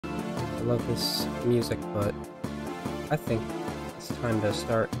I love this music, but I think it's time to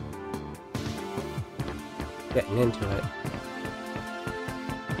start getting into it.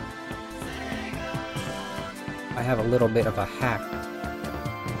 I have a little bit of a hack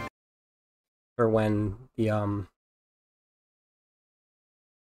for when the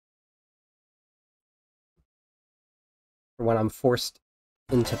for when I'm forced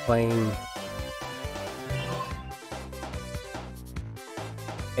into playing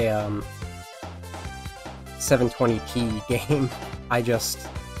a 720p game. I just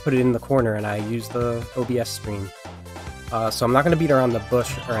put it in the corner and I use the OBS stream. So I'm not going to beat around the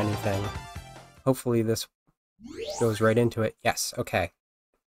bush or anything. Hopefully this goes right into it. Yes, okay.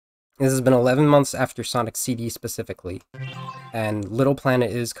 This has been 11 months after Sonic CD specifically, and Little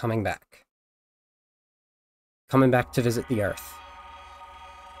Planet is coming back. Coming back to visit the Earth.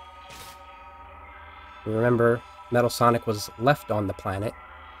 You remember, Metal Sonic was left on the planet,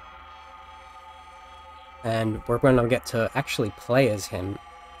 and we're going to get to actually play as him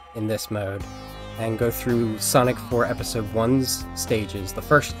in this mode, and go through Sonic 4 Episode 1's stages, the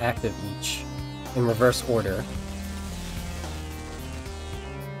first act of each, in reverse order.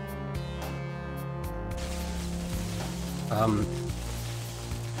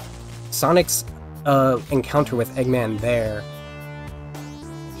 Sonic's encounter with Eggman there,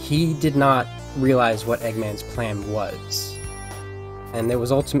 he did not realize what Eggman's plan was, and it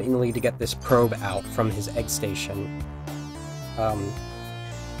was ultimately to get this probe out from his egg station.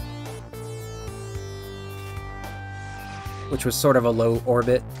 Which was sort of a low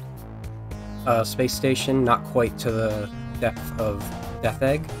orbit space station, not quite to the depth of Death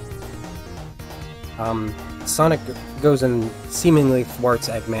Egg. Sonic goes and seemingly thwarts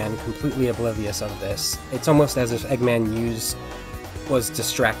Eggman, completely oblivious of this. It's almost as if Eggman was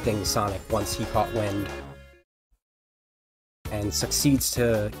distracting Sonic once he caught wind, and succeeds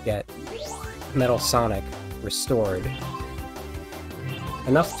to get Metal Sonic restored.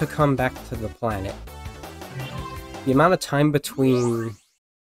 Enough to come back to the planet. The amount of time between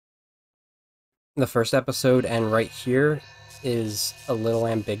the first episode and right here is a little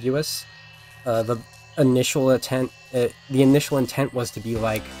ambiguous. The initial intent was to be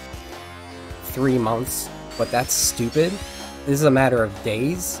like 3 months, but that's stupid. This is a matter of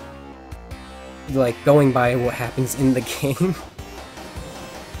days, like going by what happens in the game.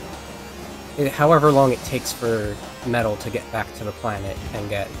 However long it takes for Metal to get back to the planet and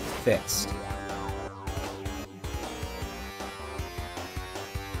get fixed.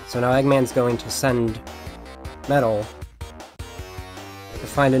 So now Eggman's going to send Metal to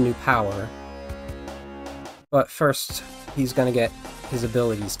find a new power. But first, he's gonna get his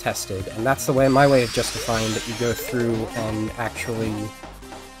abilities tested, and that's my way of justifying that you go through and actually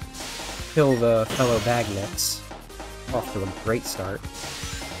kill the fellow Bagnets. Off to a great start.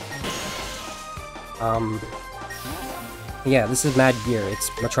 Yeah, this is Mad Gear. It's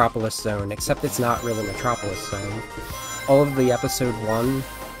Metropolis Zone, except it's not really Metropolis Zone. All of the Episode 1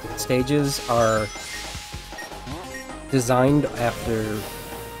 stages are designed after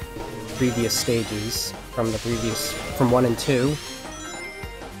previous stages from 1 and 2,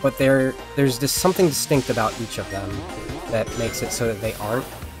 but there's just something distinct about each of them that makes it so that they aren't,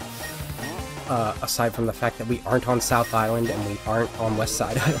 aside from the fact that we aren't on South Island and we aren't on West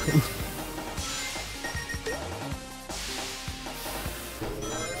Side Island.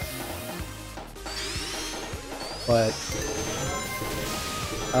 But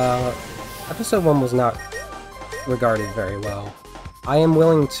Episode 1 was not regarded very well. I am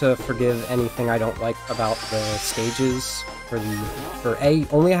willing to forgive anything I don't like about the stages for A,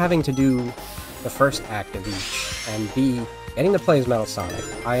 only having to do the first act of each, and B, getting to play as Metal Sonic.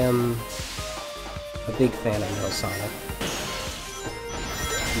 I am a big fan of Metal Sonic.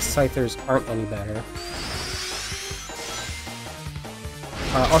 These Scythers aren't any better.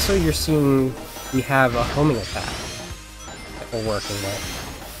 Also, you're seeing we have a homing attack that we're working with.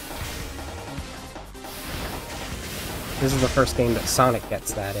 This is the first game that Sonic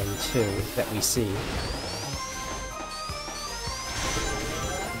gets that in, too, that we see.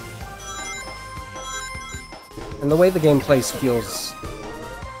 And the way the game plays feels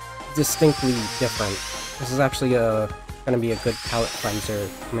distinctly different. This is actually going to be a good palate cleanser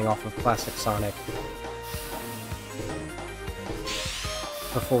coming off of Classic Sonic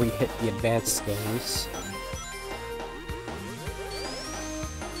before we hit the advanced games.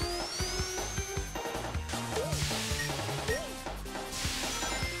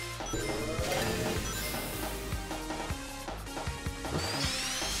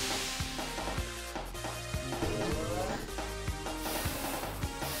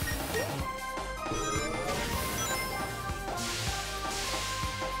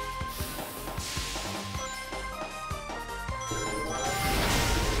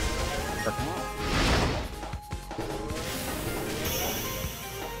 Perfect.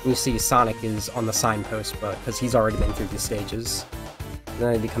 You see Sonic is on the signpost, but because he's already been through these stages.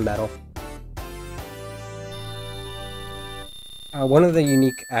 Then they become metal. One of the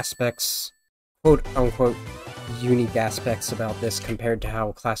unique aspects, quote-unquote, unique aspects about this compared to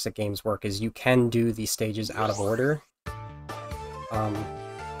how classic games work is you can do these stages out of order.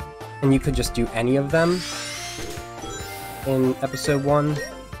 And you could just do any of them in Episode 1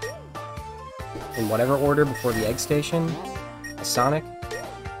 in whatever order before the egg station as Sonic.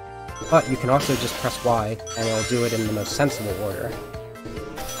 But you can also just press Y and it'll do it in the most sensible order.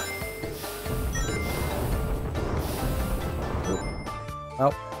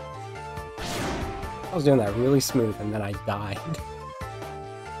 Well, I was doing that really smooth and then I died.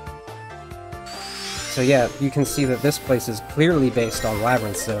 So yeah, you can see that this place is clearly based on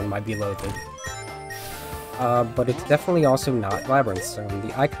Labyrinth Zone by Beloathed. But it's definitely also not Labyrinth Zone.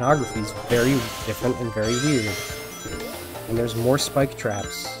 The iconography is very different and very weird. And there's more spike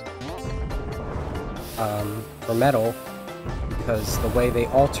traps for metal, because the way they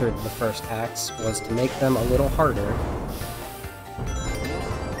altered the first acts was to make them a little harder.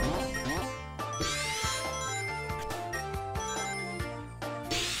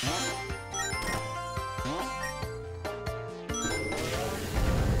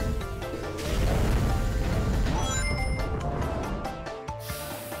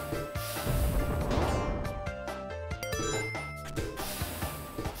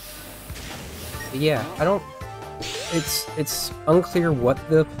 Yeah, I don't... It's unclear what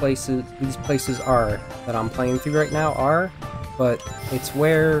these places are that I'm playing through right now are, but it's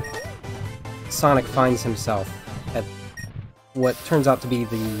where Sonic finds himself at what turns out to be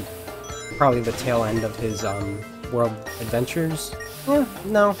probably the tail end of his world adventures.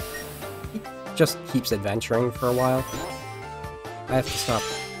 No, he just keeps adventuring for a while. I have to stop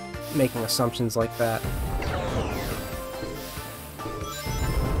making assumptions like that.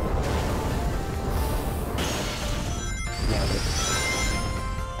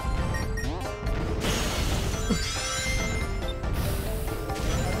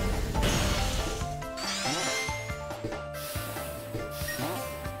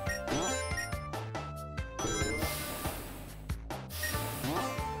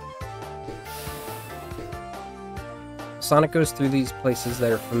 Sonic goes through these places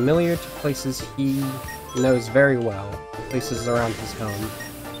that are familiar to places he knows very well, places around his home,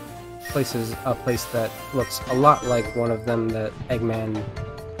 a place that looks a lot like one of them that Eggman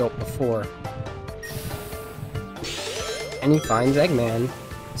built before. And he finds Eggman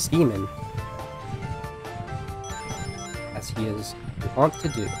scheming, as he is wont to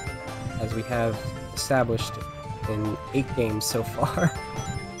do, as we have established in 8 games so far.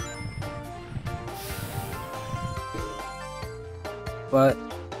 But,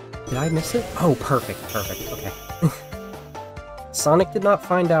 did I miss it? Oh, perfect, okay. Sonic did not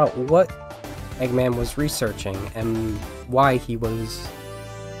find out what Eggman was researching and why he was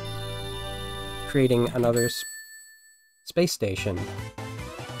creating another space station.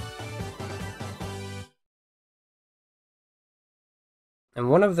 And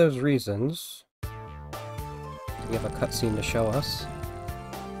one of those reasons, we have a cutscene to show us,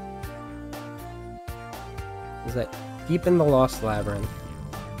 is that deep in the Lost Labyrinth,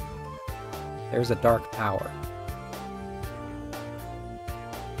 there's a dark power.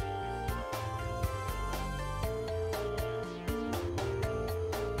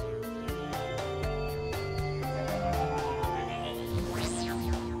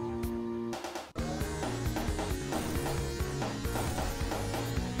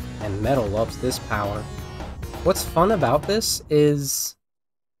 And Metal loves this power. What's fun about this is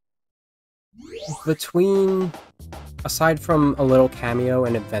aside from a little cameo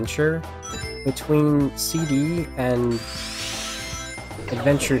and adventure, between CD and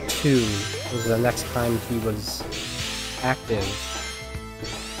Adventure 2 was the next time he was active.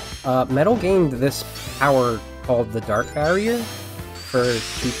 Metal gained this power called the Dark Barrier for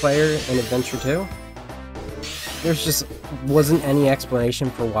 2-player in Adventure 2. There's just wasn't any explanation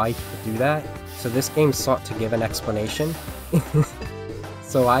for why he could do that, so this game sought to give an explanation.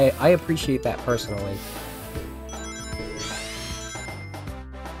 So I appreciate that personally.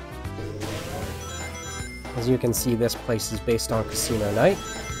 As you can see, this place is based on Casino Night.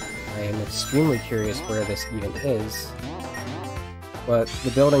 I am extremely curious where this even is, but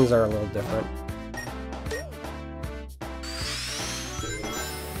the buildings are a little different.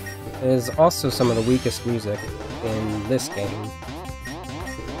 It is also some of the weakest music in this game.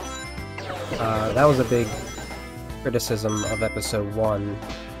 That was a big criticism of Episode 1.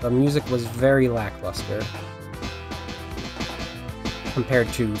 The music was very lackluster. compared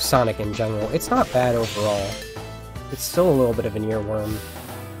to Sonic in general. It's not bad overall. It's still a little bit of an earworm.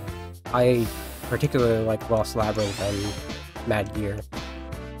 I particularly like Lost Labyrinth and Mad Gear.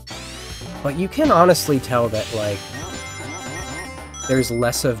 But you can honestly tell that, like, there's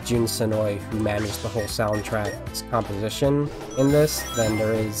less of Jun Senoi, who managed the whole soundtrack's composition in this, than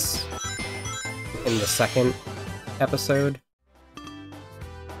there is in the second episode.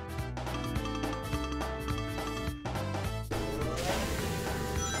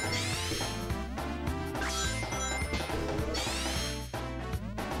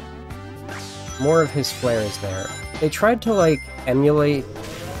 More of his flair is there. They tried to, like, emulate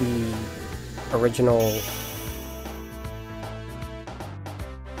the original,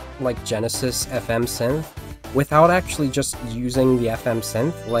 like, Genesis FM synth without actually just using the FM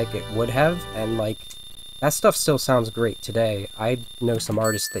synth like it would have, and, like, that stuff still sounds great today. I know some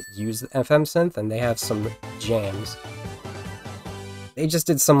artists that use the FM synth, and they have some jams. They just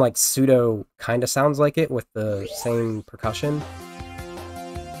did some, like, pseudo kinda sounds like it with the same percussion.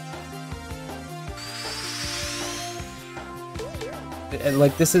 And,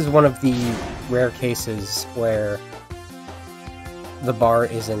 like, this is one of the rare cases where the bar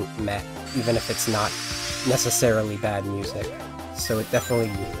isn't met, even if it's not necessarily bad music. So it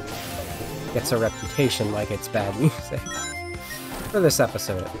definitely gets a reputation like it's bad music. For this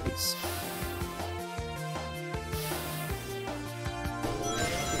episode, at least.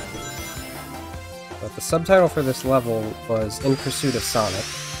 But the subtitle for this level was In Pursuit of Sonic.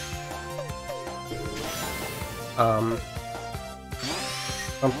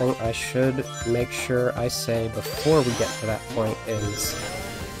 Something I should make sure I say before we get to that point is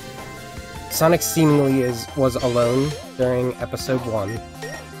Sonic seemingly was alone during episode 1.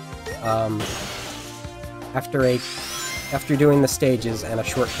 After doing the stages and a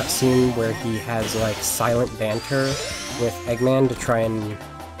short cutscene where he has, like, silent banter with Eggman to try and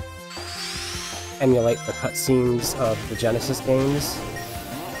emulate the cutscenes of the Genesis games.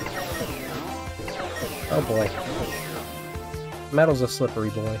 Oh boy. Metal's a slippery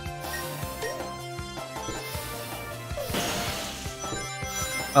boy.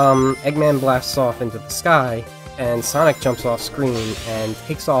 Eggman blasts off into the sky, and Sonic jumps off screen and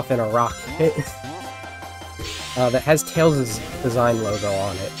takes off in a rocket that has Tails' design logo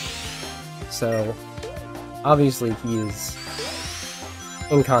on it. So, obviously he is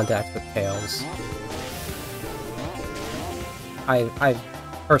in contact with Tails. I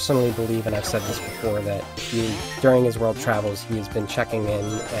personally believe, and I've said this before, that during his world travels, he has been checking in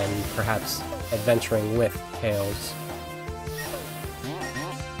and perhaps adventuring with Tails.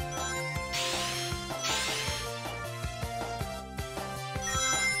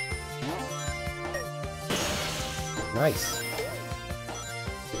 Nice.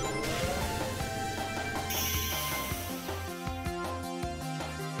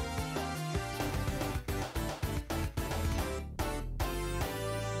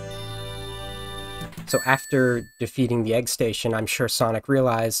 So after defeating the egg station, I'm sure Sonic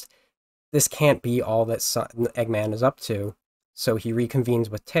realized this can't be all that Eggman is up to, so he reconvenes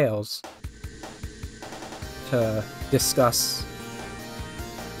with Tails to discuss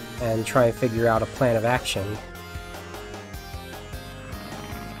and try and figure out a plan of action.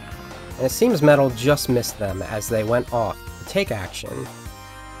 And it seems Metal just missed them as they went off to take action.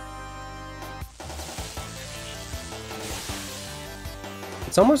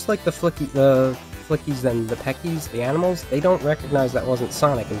 It's almost like the Flickies and the Peckies, the animals, they don't recognize that wasn't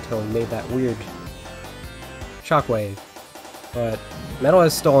Sonic until he made that weird shockwave. But Metal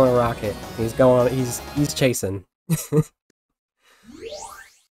has stolen a rocket. He's chasing. And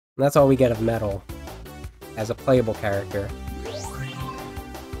that's all we get of Metal as a playable character.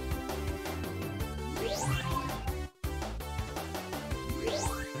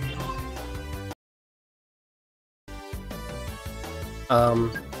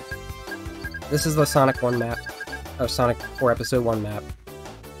 This is the Sonic 1 map, or Sonic 4 Episode 1 map.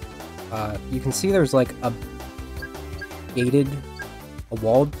 You can see there's like a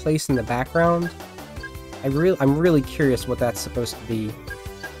walled place in the background. I'm really curious what that's supposed to be,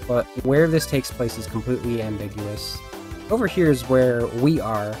 but where this takes place is completely ambiguous. Over here is where we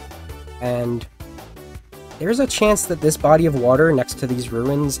are, and there's a chance that this body of water next to these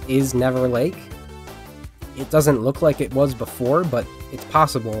ruins is Never Lake. It doesn't look like it was before, but it's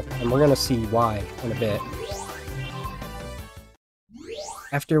possible, and we're gonna see why in a bit.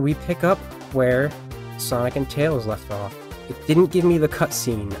 After we pick up where Sonic and Tails left off. It didn't give me the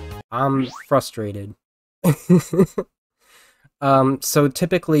cutscene. I'm frustrated. So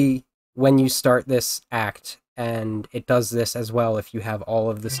typically, when you start this act, and it does this as well if you have all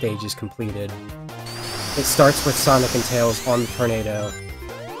of the stages completed, It starts with Sonic and Tails on the tornado,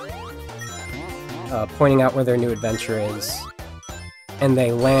 pointing out where their new adventure is, and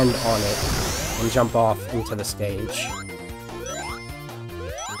they land on it and jump off into the stage.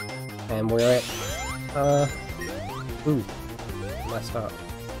 And we're at, ooh, messed up.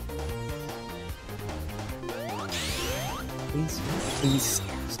 Please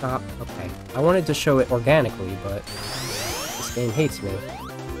stop. Okay. I wanted to show it organically, but this game hates me.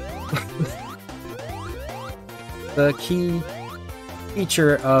 The key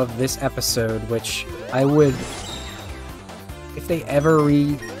feature of this episode, which I would, if they ever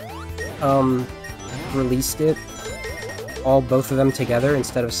released it, both of them together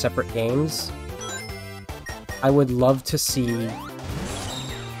instead of separate games, I would love to see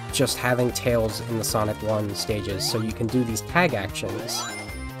just having Tails in the Sonic 1 stages, so you can do these tag actions.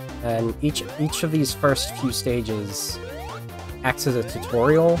 And each of these first few stages acts as a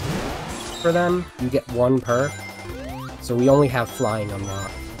tutorial for them. You get one perk, so we only have flying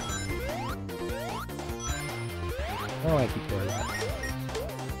unlocked. Oh, I keep doing that.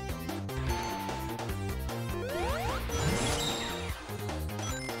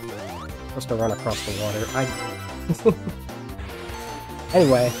 Supposed to run across the water.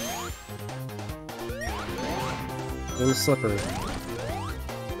 Anyway. Game's slippery.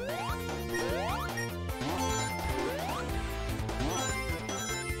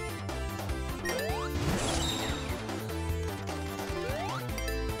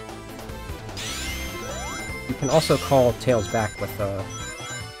 You can also call Tails back with a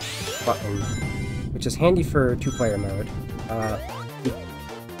button, which is handy for two-player mode. The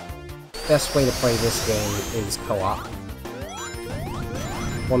best way to play this game is co-op.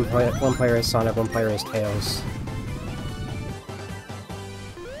 One player is Sonic, one player is Tails.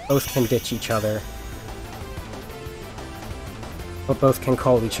 Both can ditch each other, but both can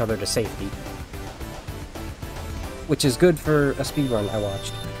call each other to safety. Which is good for a speedrun I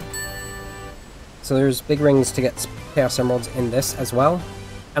watched. So there's big rings to get Chaos Emeralds in this as well,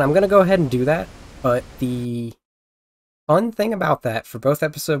 and I'm gonna go ahead and do that, but the fun thing about that for both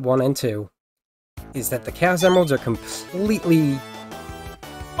episode 1 and 2 is that the Chaos Emeralds are completely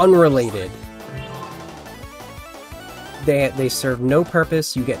unrelated. They serve no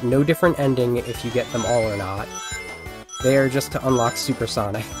purpose, you get no different ending if you get them all or not. They are just to unlock Super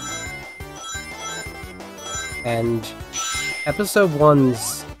Sonic. And episode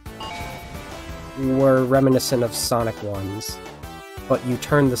 1's were reminiscent of Sonic 1's, but you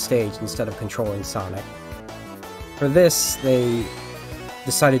turn the stage instead of controlling Sonic. For this, they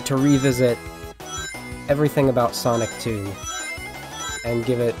decided to revisit everything about Sonic 2 and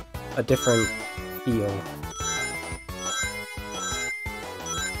give it a different feel.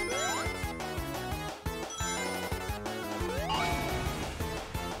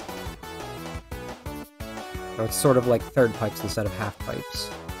 So it's sort of like third pipes instead of half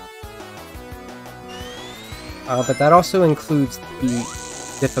pipes. But that also includes the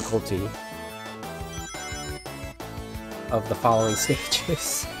difficulty of the following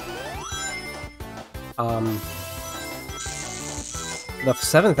stages. The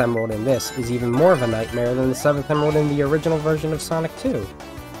 7th Emerald in this is even more of a nightmare than the 7th Emerald in the original version of Sonic 2.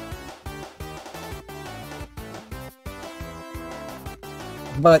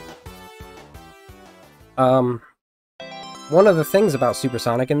 But, one of the things about Super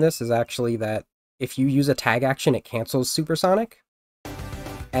Sonic in this is actually that if you use a tag action, it cancels Super Sonic.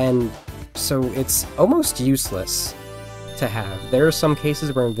 And so it's almost useless to have. There are some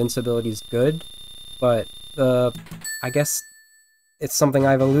cases where invincibility is good, but I guess it's something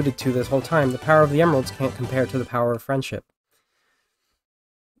I've alluded to this whole time. The power of the Emeralds can't compare to the power of friendship.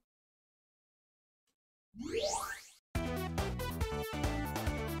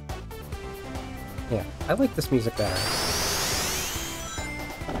 Yeah, I like this music better.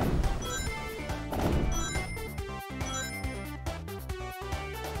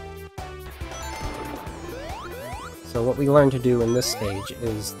 So what we learn to do in this stage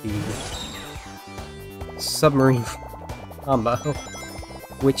is the submarine combo,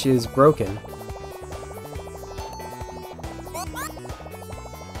 which is broken.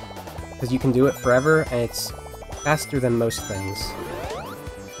 Because you can do it forever, and it's faster than most things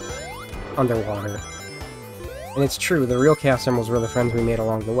underwater. And it's true, the real Chaos Emeralds were the friends we made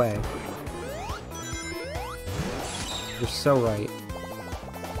along the way. You're so right.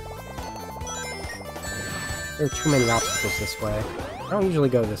 There are too many obstacles this way. I don't usually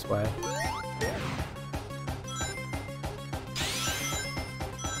go this way.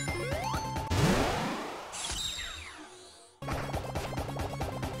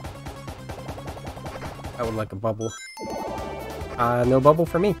 I would like a bubble. No bubble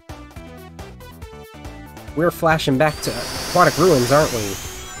for me. we're flashing back to Aquatic Ruins, aren't we?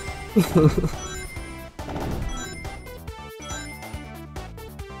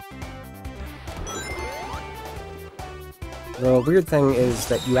 The weird thing is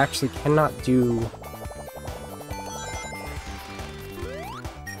that you actually cannot do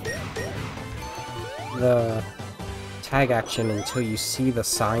the tag action until you see the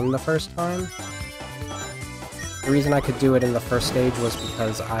sign the first time. The reason I could do it in the first stage was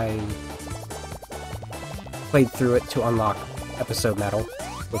because I played through it to unlock Episode Medal,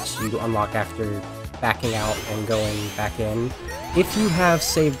 which you unlock after backing out and going back in. If you have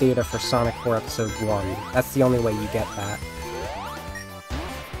save data for Sonic 4 Episode 1, that's the only way you get that.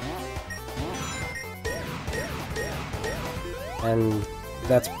 And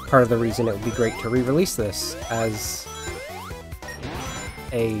that's part of the reason it would be great to re-release this as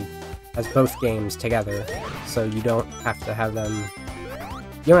both games together, so you don't have to have them.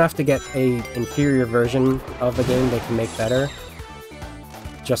 You don't have to get a inferior version of the game they can make better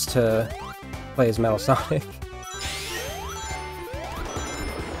just to play as Metal Sonic.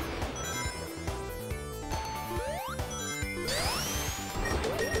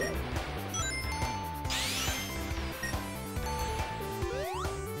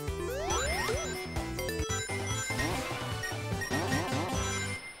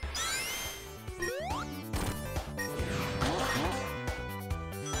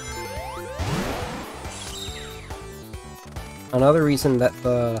 Another reason that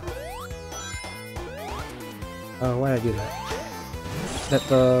the... Oh, why did I do that? That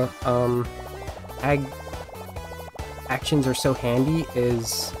the, tag actions are so handy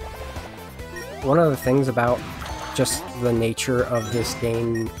is... One of the things about just the nature of this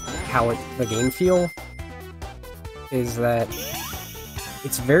game, how the game feel, is that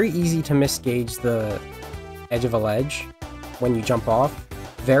it's very easy to misgauge the edge of a ledge when you jump off.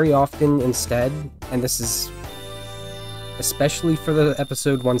 Very often instead, and this is especially for the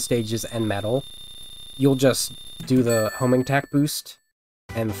Episode 1 stages and Metal, you'll just do the homing attack boost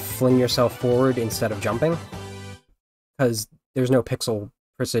and fling yourself forward instead of jumping, because there's no pixel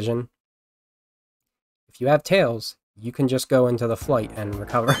precision. If you have Tails, you can just go into the flight and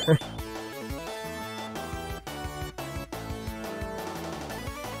recover.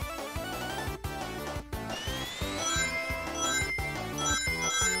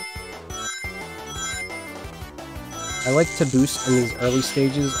 I like to boost in these early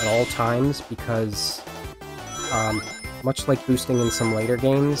stages at all times because, much like boosting in some later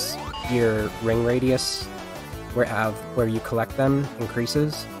games, your ring radius where you collect them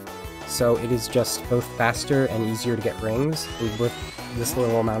increases, so it is just both faster and easier to get rings with this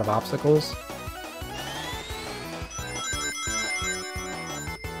little amount of obstacles.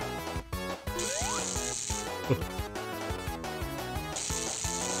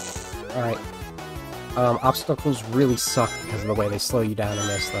 Alright. Obstacles really suck because of the way they slow you down in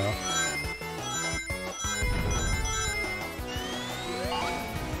this, though.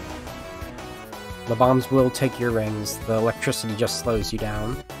 The bombs will take your rings, the electricity just slows you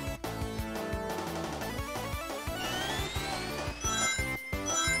down.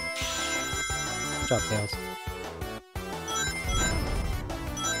 Good job, Tails.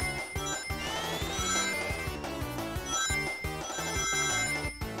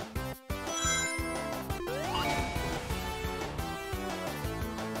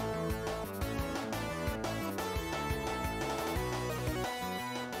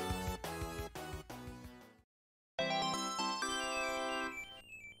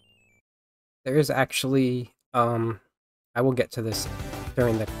 There is actually, I will get to this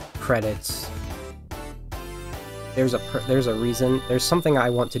during the credits. There's a reason. There's something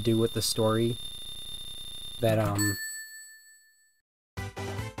I want to do with the story that,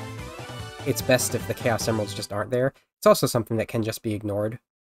 it's best if the Chaos Emeralds just aren't there. It's also something that can just be ignored.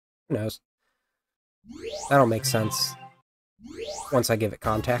 Who knows? That'll make sense once I give it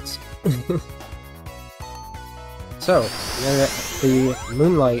context. So, we're at the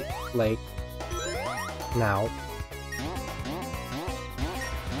Moonlight Lake now.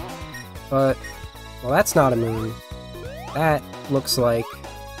 But, well, that's not a moon. That looks like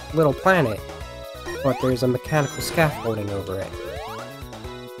Little Planet, but there's a mechanical scaffolding over it.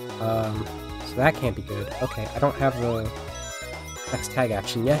 So that can't be good. Okay, I don't have the next tag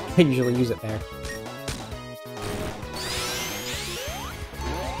action yet. I usually use it there.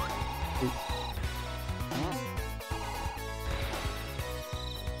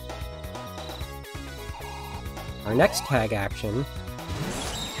 Our next tag action...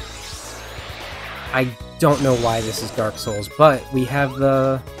 I don't know why this is Dark Souls, but we have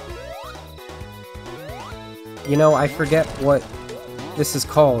the... You know, I forget what this is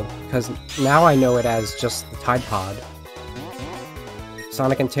called, because now I know it as just the Tide Pod.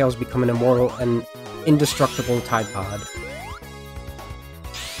 Sonic and Tails become an immortal and indestructible Tide Pod.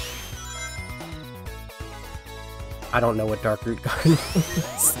 I don't know what Dark Root Garden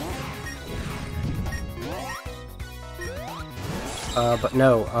is. But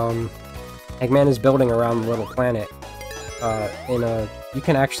no, Eggman is building around the little planet. You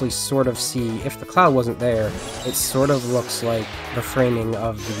can actually sort of see, if the cloud wasn't there, it sort of looks like the framing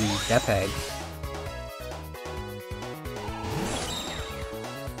of the Death Egg.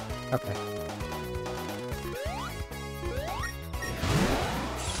 Okay.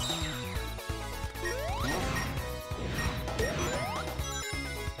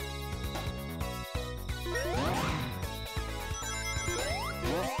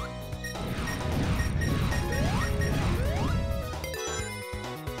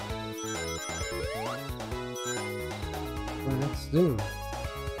 Let's zoom.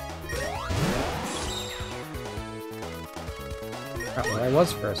 Forgot where I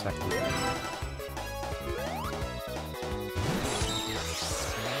was for a second.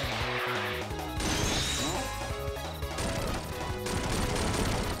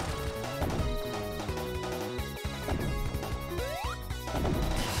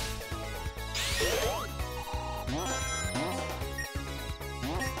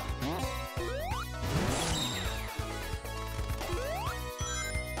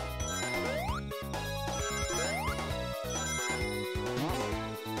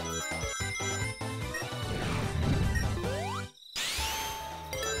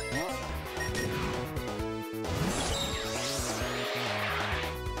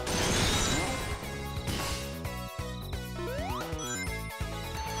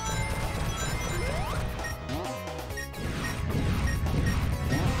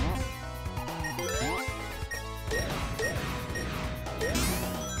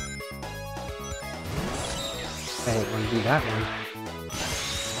 I didn't want to do that one.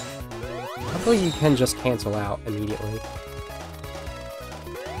 Hopefully you can just cancel out immediately.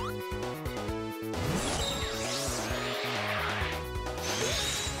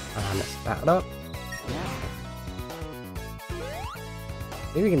 Mess that up.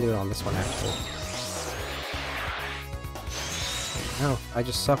 Maybe we can do it on this one, actually. No, I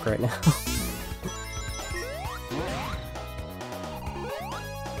just suck right now.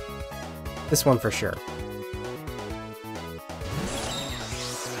 This one for sure.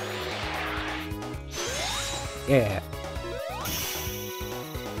 Yeah.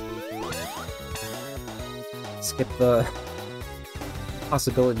 Skip the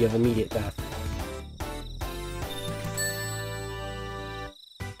possibility of immediate death.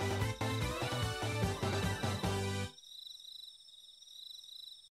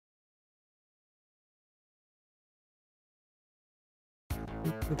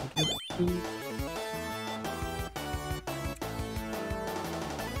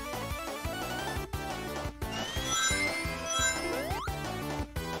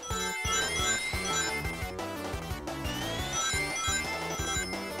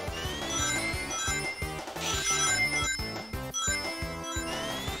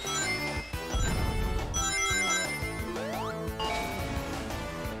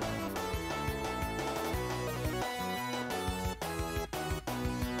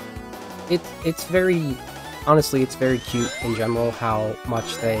 It's very, honestly, it's very cute in general how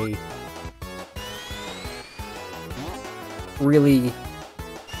much they really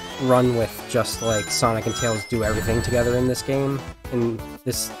run with just like Sonic and Tails do everything together in this game, in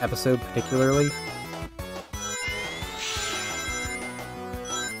this episode particularly.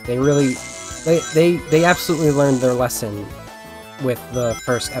 They really, they absolutely learned their lesson with the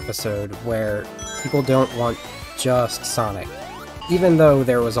first episode where people don't want just Sonic. Even though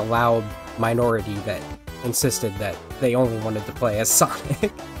there was a loud minority that insisted that they only wanted to play as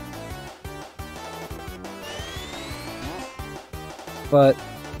Sonic. But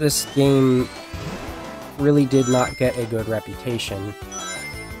this game really did not get a good reputation.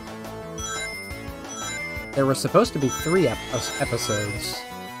 There were supposed to be 3 episodes,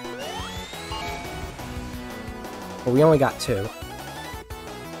 but we only got 2.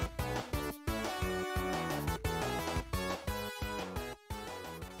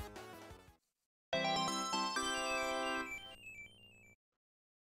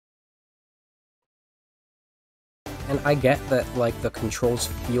 And I get that, like, the controls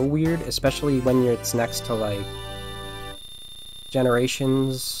feel weird, especially when it's next to, like,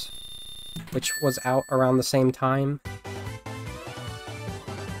 Generations, which was out around the same time.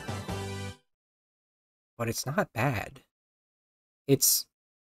 But it's not bad. It's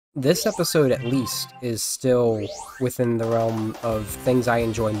this episode, at least, is still within the realm of things I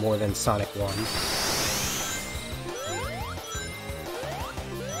enjoy more than Sonic 1.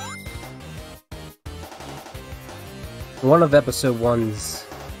 One of Episode 1's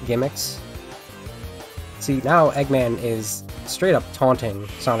gimmicks. See, now Eggman is straight up taunting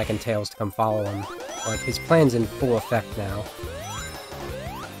Sonic and Tails to come follow him. Like, his plan's in full effect now.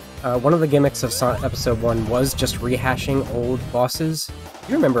 One of the gimmicks of Episode 1 was just rehashing old bosses.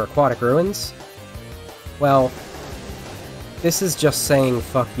 You remember Aquatic Ruins? Well, this is just saying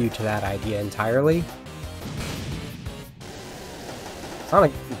fuck you to that idea entirely.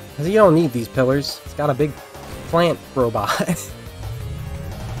 Sonic, because you don't need these pillars. It's got a big plant robot.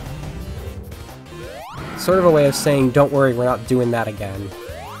 Sort of a way of saying, don't worry, we're not doing that again.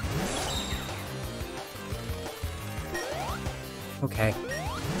 Okay.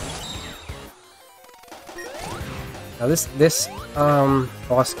 Now this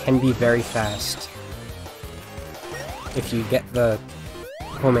boss can be very fast if you get the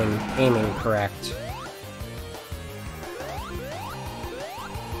aiming correct.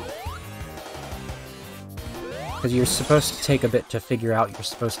 Because you're supposed to take a bit to figure out you're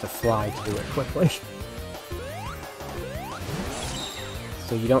supposed to fly to do it quickly.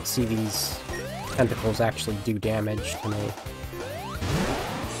 So you don't see these tentacles actually do damage to me.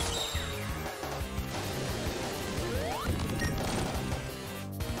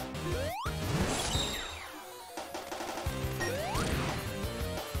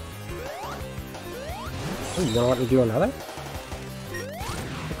 Oh, you don't want me to do another?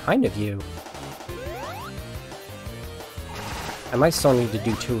 What kind of you? I might still need to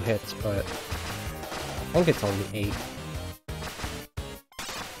do 2 hits, but I think it's only 8.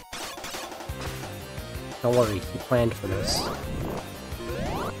 Don't worry, he planned for this.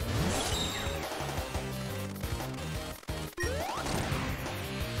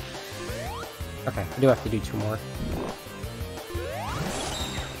 Okay, I do have to do 2 more.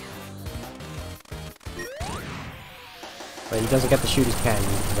 But he doesn't get to shoot his cannon,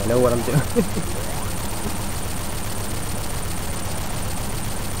 because I know what I'm doing.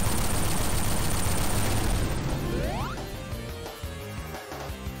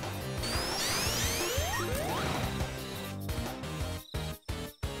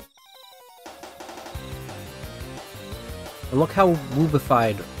 And look how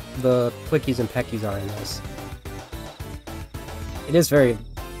woobified the Plickies and Peckies are in this. It is very...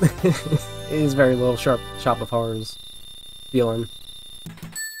 it is very Little Shop of Horrors feeling.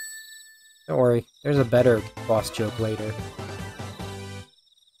 Don't worry, there's a better boss joke later.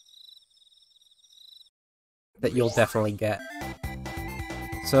 That you'll definitely get.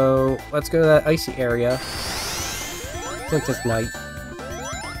 So, let's go to that icy area. Since it's night.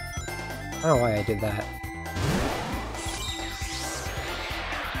 I don't know why I did that.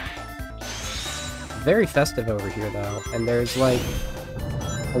 Very festive over here, though, and there's like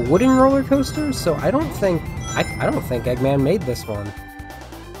a wooden roller coaster. So I don't think Eggman made this one.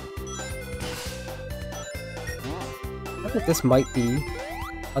 I think this might be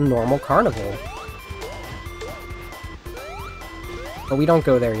a normal carnival, but we don't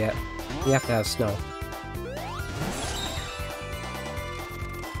go there yet. We have to have snow.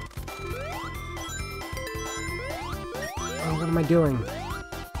 Oh, what am I doing?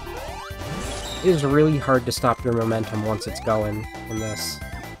 It is really hard to stop your momentum once it's going in this.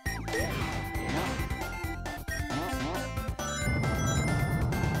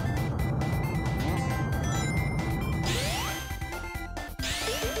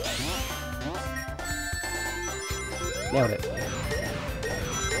 Nailed it.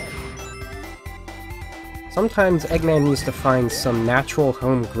 Sometimes Eggman needs to find some natural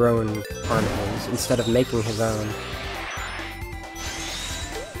homegrown carnivals instead of making his own.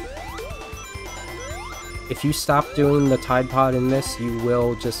 If you stop doing the Tide Pod in this, you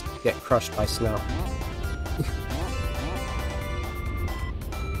will just get crushed by snow.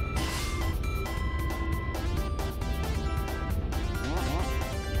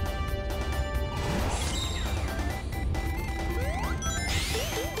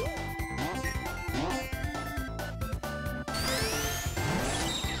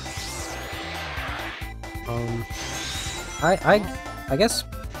 I guess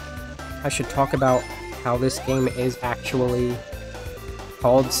I should talk about how this game is actually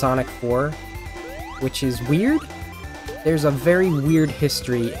called Sonic 4, which is weird. There's a very weird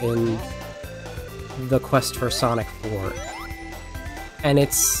history in the quest for Sonic 4, and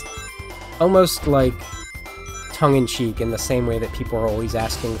it's almost like tongue-in-cheek in the same way that people are always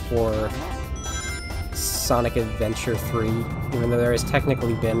asking for Sonic Adventure 3, even though there has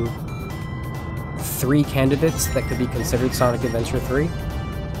technically been 3 candidates that could be considered Sonic Adventure 3.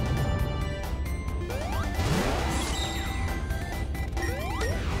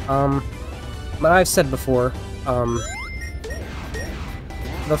 But I've said before,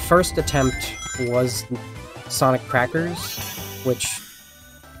 the first attempt was Sonic Crackers, which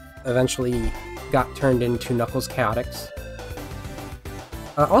eventually got turned into Knuckles Chaotix.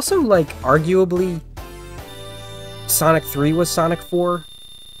 Also, like, arguably, Sonic 3 was Sonic 4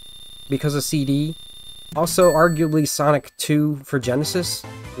 because of CD. Also, arguably, Sonic 2 for Genesis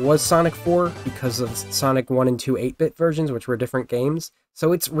was Sonic 4 because of Sonic 1 and 2 8-bit versions, which were different games.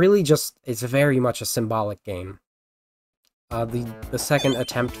 So it's really just, it's very much a symbolic game. The second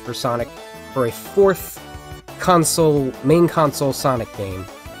attempt for Sonic, for a fourth main console Sonic game,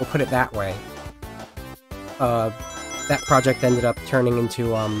 we'll put it that way. That project ended up turning into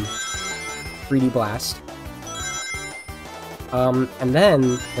 3D Blast. And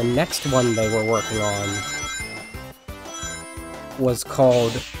then the next one they were working on was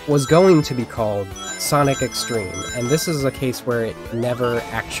going to be called Sonic X-treme, and this is a case where it never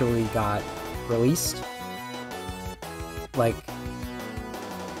actually got released. Like,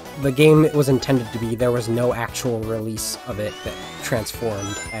 the game it was intended to be, there was no actual release of it that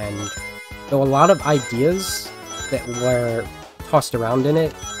transformed, and though a lot of ideas that were tossed around in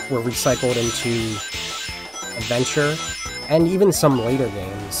it were recycled into Adventure, and even some later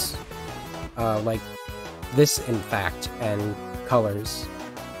games, like this, in fact, and Colors.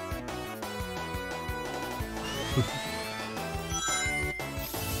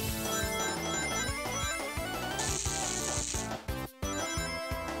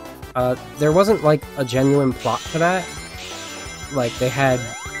 There wasn't, like, a genuine plot to that. Like, they had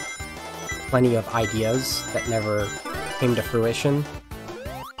plenty of ideas that never came to fruition.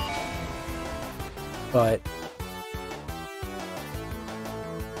 But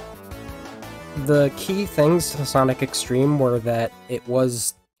the key things to Sonic X-treme were that it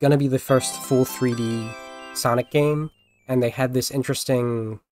was gonna be the first full 3D Sonic game, and they had this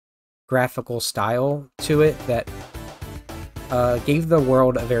interesting graphical style to it that gave the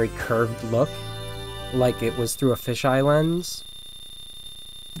world a very curved look, like it was through a fisheye lens.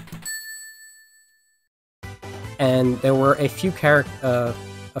 And there were a few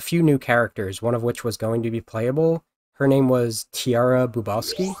new characters, one of which was going to be playable. Her name was Tiara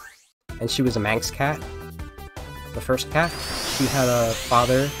Bubowski, and she was a Manx cat, the first cat. She had a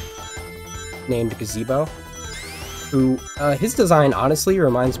father named Gazebo, who, his design honestly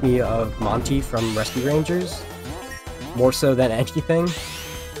reminds me of Monty from Rescue Rangers, more so than anything.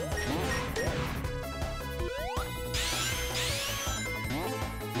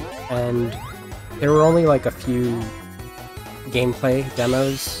 And there were only like a few gameplay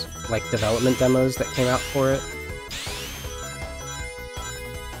demos, like development demos that came out for it.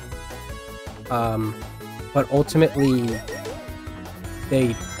 But ultimately,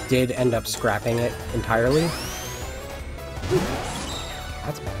 they did end up scrapping it entirely.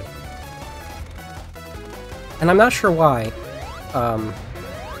 That's bad. And I'm not sure why.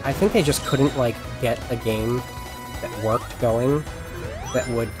 I think they just couldn't, like, get a game that worked going that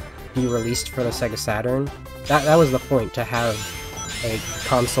would be released for the Sega Saturn. That was the point, to have a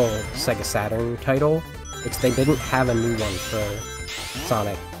console Sega Saturn title, which they didn't have a new one for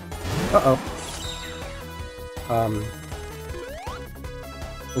Sonic. Uh-oh.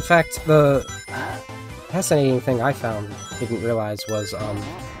 In fact, the fascinating thing I didn't realize was,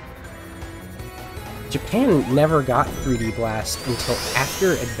 Japan never got 3D Blast until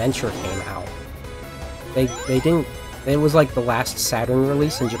after Adventure came out. They didn't... It was like the last Saturn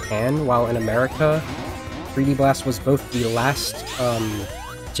release in Japan, while in America, 3D Blast was both the last,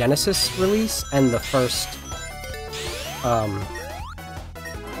 Genesis release and the first,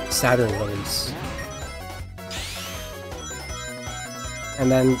 Saturn release. And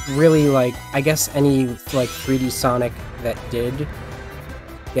then, really, like, I guess any, like, 3D Sonic that did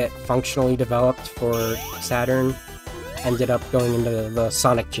get functionally developed for Saturn ended up going into the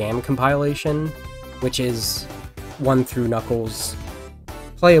Sonic Jam compilation, which is 1 through Knuckles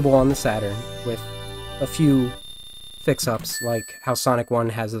playable on the Saturn, with a few fix-ups, like how Sonic 1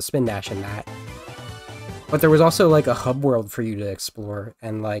 has a spin dash in that. But there was also, like, a hub world for you to explore,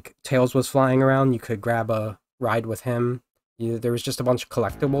 and, like, Tails was flying around, you could grab a ride with him. There was just a bunch of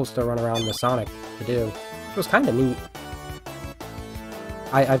collectibles to run around with Sonic to do. It was kind of neat.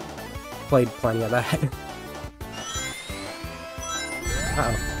 I've played plenty of that.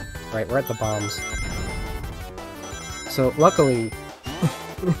 Uh-oh. Right, we're at the bombs. So, luckily,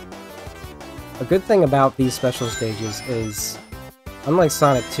 a good thing about these special stages is, unlike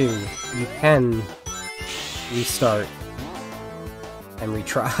Sonic 2, you can restart and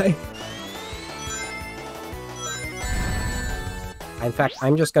retry. In fact,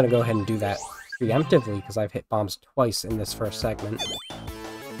 I'm just gonna go ahead and do that preemptively, because I've hit bombs twice in this first segment.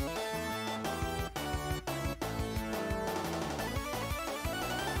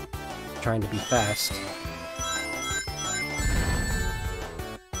 trying to be fast.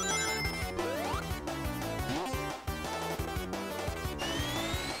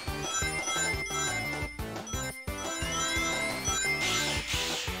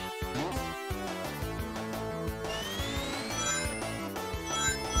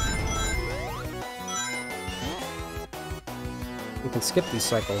 You can skip these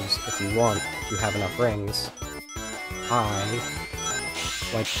cycles if you want, if you have enough rings. I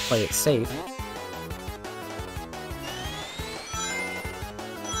like to play it safe.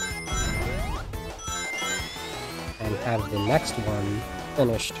 And have the next one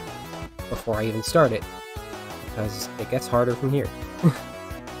finished before I even start it, because it gets harder from here.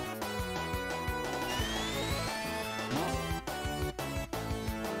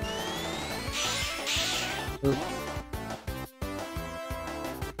 Oop.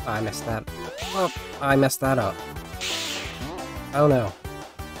 I messed that up. Oh, I messed that up. Oh no.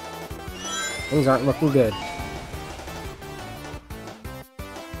 Things aren't looking good.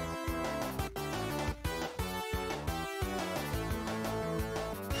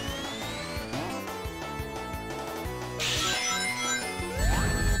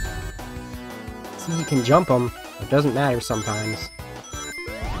 See, you can jump them. It doesn't matter sometimes.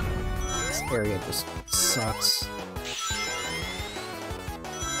 This area just sucks.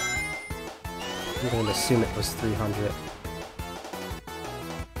 I'm going to assume it was 300.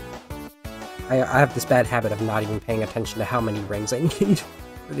 I have this bad habit of not even paying attention to how many rings I need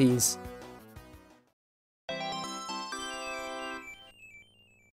for these.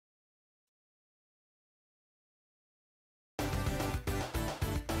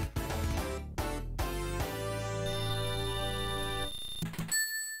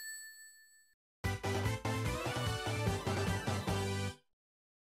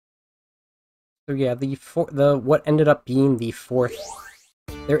 So yeah, what ended up being the fourth.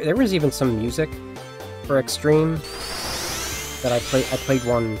 There was even some music for X-treme that I played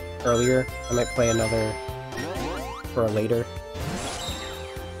one earlier. I might play another for later.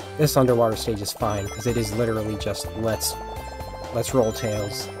 This underwater stage is fine because it is literally just let's roll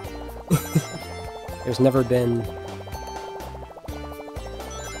tails. There's never been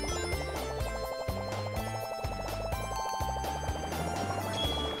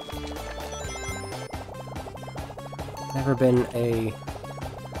a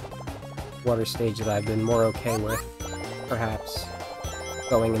water stage that I've been more okay with, perhaps.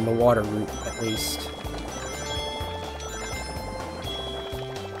 Going in the water route, at least.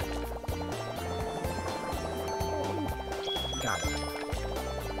 Got it.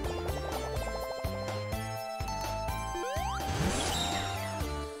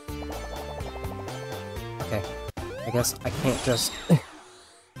 Okay. I guess I can't just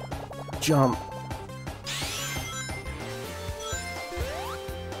jump.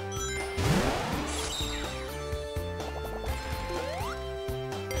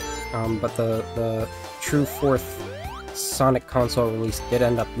 But the true fourth Sonic console release did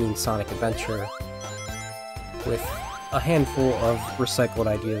end up being Sonic Adventure, with a handful of recycled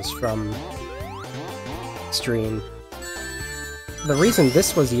ideas from X-treme. The reason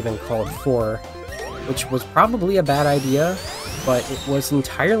this was even called 4, which was probably a bad idea, but it was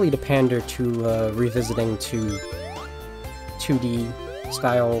entirely to pander to revisiting to 2D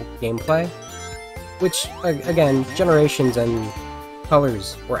style gameplay, which, again, Generations and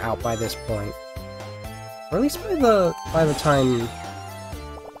Colors were out by this point, or at least by the time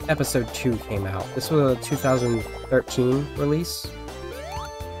Episode 2 came out. This was a 2013 release.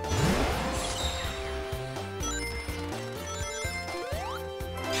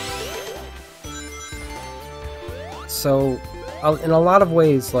 So, in a lot of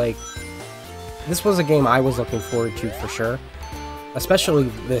ways, like, this was a game I was looking forward to for sure. Especially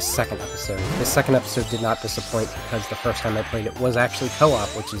this second episode. This second episode did not disappoint because the first time I played it was actually co-op,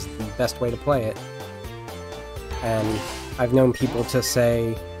 which is the best way to play it. And I've known people to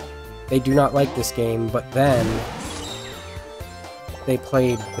say they do not like this game, but then they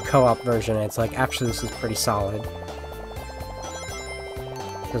played the co-op version and it's like, actually this is pretty solid.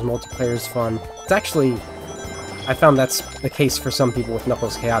 Because multiplayer is fun. It's actually, I found that's the case for some people with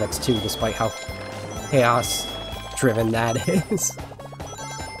Knuckles Chaotix too, despite how chaos-driven that is.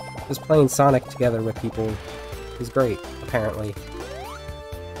 Just playing Sonic together with people is great, apparently.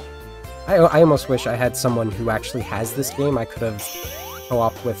 I almost wish I had someone who actually has this game I could have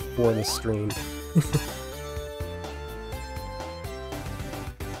co-opted with for this stream.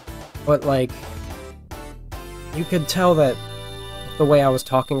 But, like, you could tell that the way I was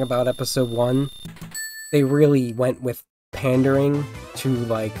talking about Episode 1, they really went with pandering to,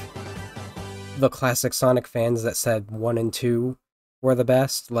 like, the classic Sonic fans that said 1 and 2 were the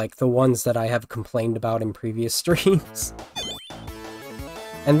best, like the ones that I have complained about in previous streams.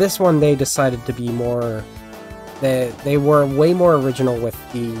 And this one, they decided to be more... They were way more original with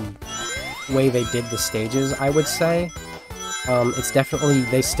the way they did the stages, I would say. It's definitely...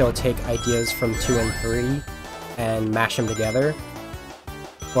 They still take ideas from 2 and 3 and mash them together,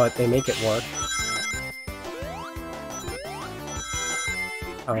 but they make it work.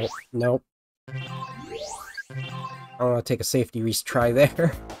 Oh, nope. I want to take a safety retry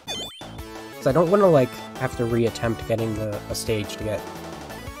there. Because I don't want to, like, have to re-attempt getting a stage to get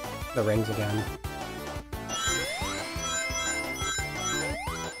the rings again.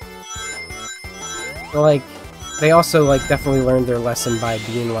 But, like, they also, like, definitely learned their lesson by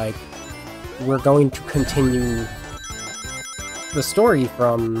being like, we're going to continue the story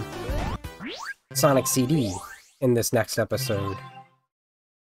from Sonic CD in this next episode.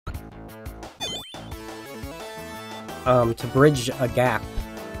 To bridge a gap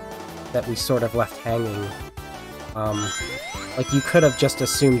that we sort of left hanging. Like, you could have just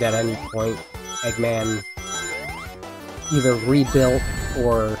assumed at any point Eggman either rebuilt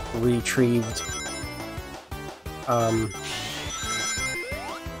or retrieved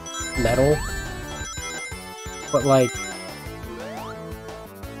metal. But, like,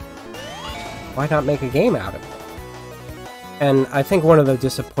 why not make a game out of it? And I think one of the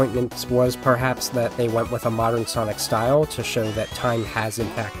disappointments was perhaps that they went with a modern Sonic style to show that time has in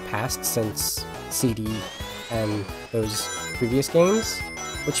fact passed since CD and those previous games,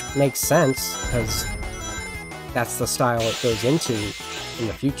 which makes sense, because that's the style it goes into in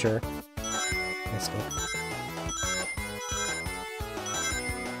the future. Missed it.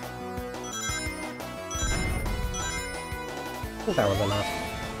 I think that was enough.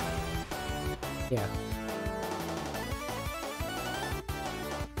 Yeah.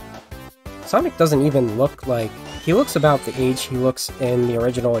 Sonic doesn't even look like... He looks about the age he looks in the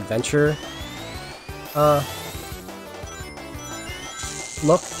original Adventure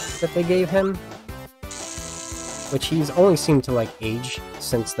look that they gave him. Which he's only seemed to, like, age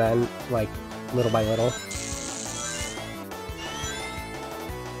since then, like, little by little.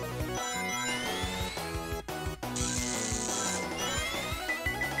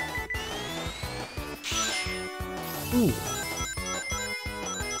 Ooh.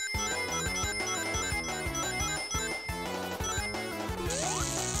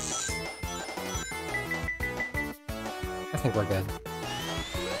 I think we're good.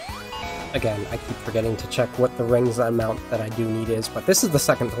 Again, I keep forgetting to check what the rings amount that I do need is, but this is the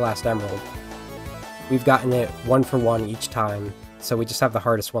second to last emerald. We've gotten it 1 for 1 each time, so we just have the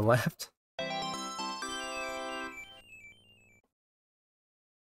hardest one left.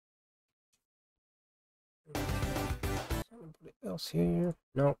 Somebody else here?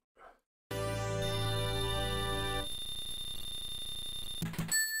 No.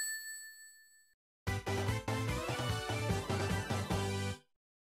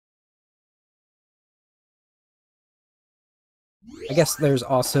 I guess there's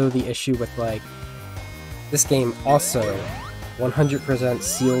also the issue with, like, this game also 100%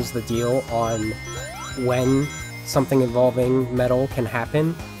 seals the deal on when something involving metal can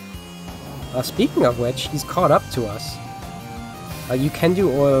happen. Speaking of which, he's caught up to us. You can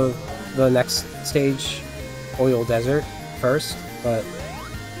do the next stage, Oil Desert, first, but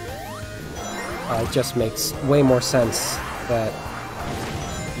it just makes way more sense that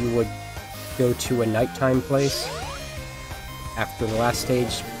you would go to a nighttime place after the last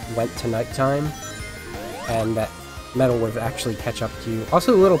stage went to nighttime, and that metal would actually catch up to you.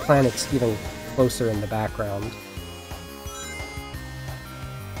 Also, the little planet's even closer in the background.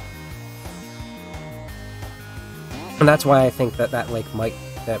 And that's why I think that that lake might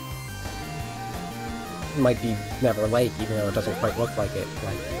be Never Lake, even though it doesn't quite look like it.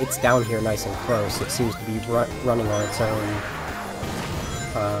 Like, it's down here nice and close. It seems to be running on its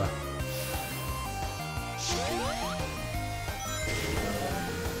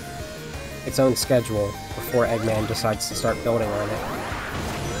own schedule before Eggman decides to start building on it.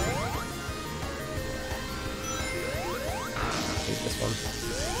 Take this one.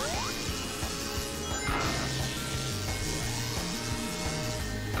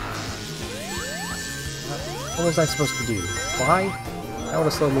 What was I supposed to do? Fly? That would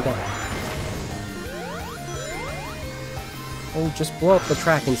have slowed me down. Oh, just blow up the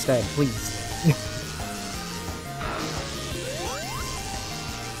track instead, please.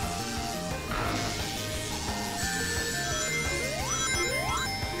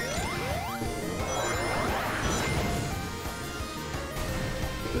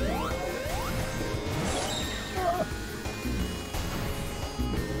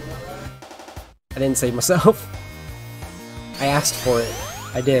 I didn't save myself. I asked for it.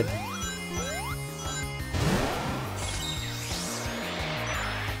 I did.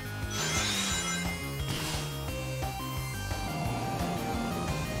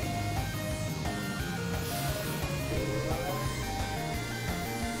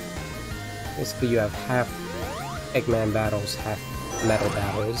 Basically, you have half Eggman battles, half metal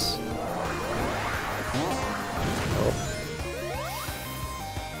battles. Oh.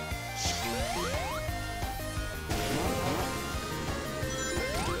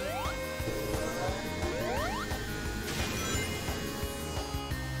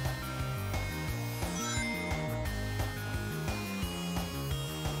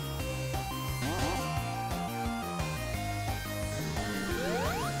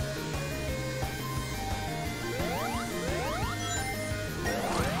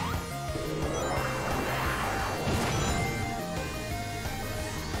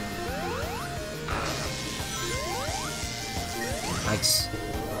 Nice.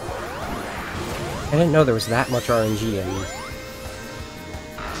 I didn't know there was that much RNG in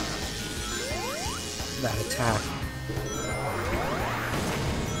that attack.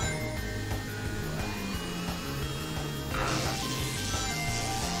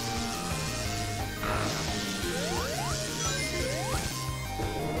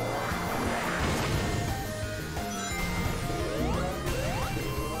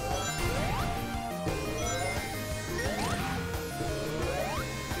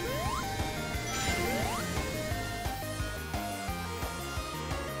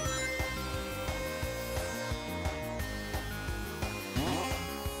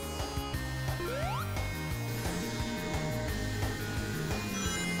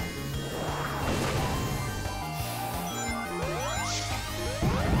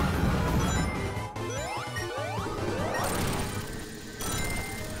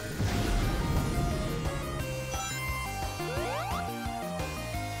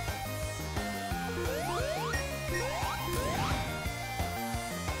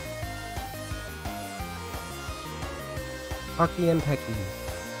 Hockey and Pecky.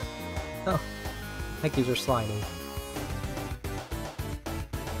 Oh, Peckies are sliding.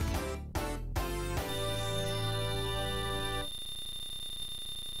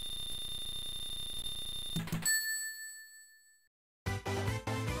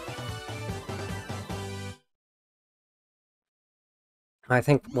 I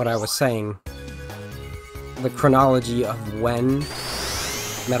think what I was saying, the chronology of when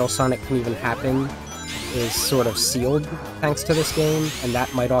Metal Sonic can even happen is sort of sealed thanks to this game, and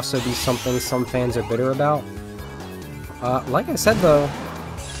that might also be something some fans are bitter about. Like I said though,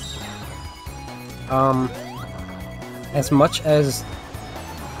 as much as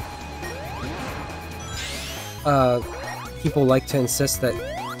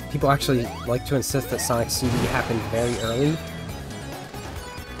people actually like to insist that Sonic CD happened very early,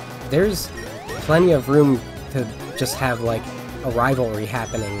 there's plenty of room to just have like a rivalry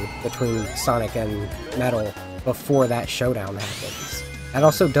happening between Sonic and Metal before that showdown happens. That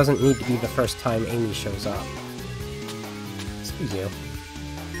also doesn't need to be the first time Amy shows up. Excuse you.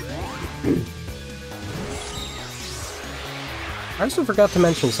 I also forgot to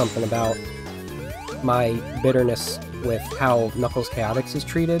mention something about my bitterness with how Knuckles Chaotix is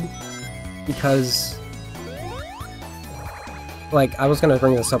treated, because like, I was gonna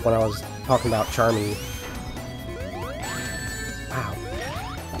bring this up when I was talking about Charmy. Wow.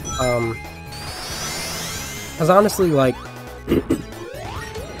 Because honestly, like,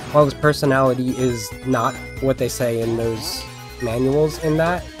 while his personality is not what they say in those manuals in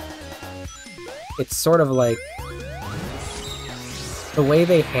that, it's sort of like, the way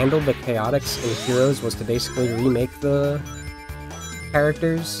they handled the Chaotix in Heroes was to basically remake the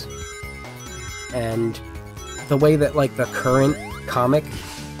characters, and the way that, like, the current comic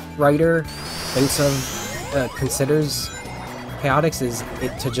writer thinks of, considers Chaotix is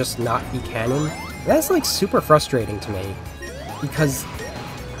it to just not be canon. That's, like, super frustrating to me, because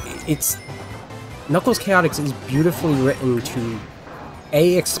it's... Knuckles Chaotix is beautifully written to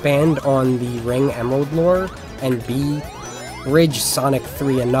A, expand on the Ring Emerald lore, and B, bridge Sonic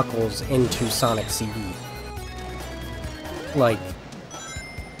 3 and Knuckles into Sonic CD. Like,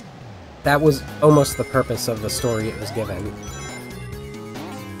 that was almost the purpose of the story it was given.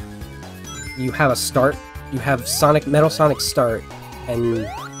 You have a start, you have Metal Sonic start, and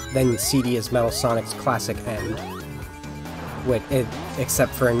then CD is Metal Sonic's classic end.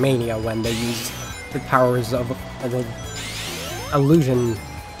 Except for in Mania, when they use the powers of the Illusion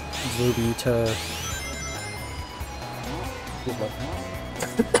Ruby to...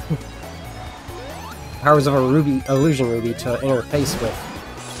 powers of a Illusion Ruby to interface with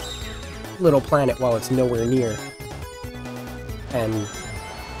Little Planet while it's nowhere near. And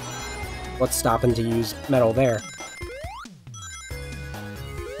what's stopping to use metal there?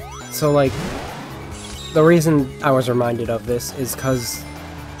 So, like, the reason I was reminded of this is because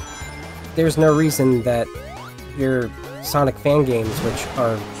there's no reason that your Sonic fan games, which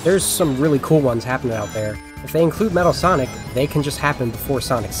are... There's some really cool ones happening out there. If they include Metal Sonic, they can just happen before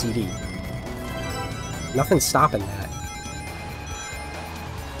Sonic CD. Nothing's stopping that.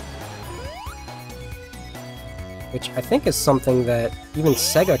 Which I think is something that even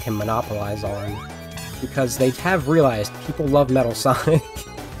Sega can monopolize on, because they have realized people love Metal Sonic.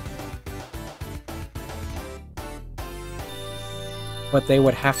 But they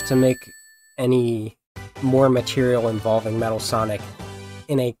would have to make any more material involving Metal Sonic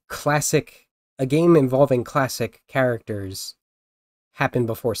in a game involving classic characters happen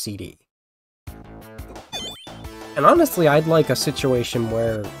before CD. And honestly, I'd like a situation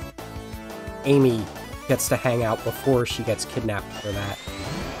where Amy gets to hang out before she gets kidnapped for that.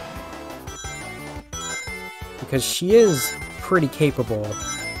 Because she is pretty capable.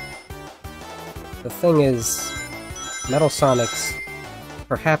 The thing is, Metal Sonic's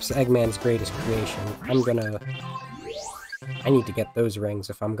perhaps Eggman's greatest creation. I need to get those rings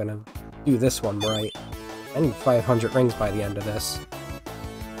if I'm gonna do this one right. I need 500 rings by the end of this.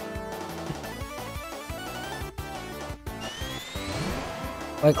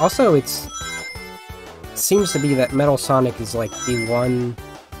 Like, also, seems to be that Metal Sonic is, like, the one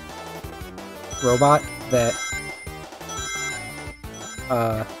robot that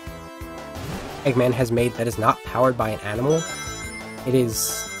Eggman has made that is not powered by an animal. It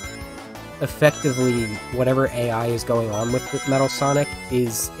is effectively whatever AI is going on with Metal Sonic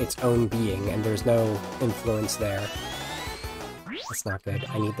is its own being, and there's no influence there. That's not good.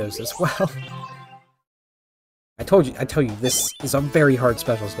 I need those as well. I tell you, this is a very hard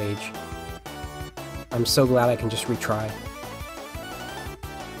special stage. I'm so glad I can just retry.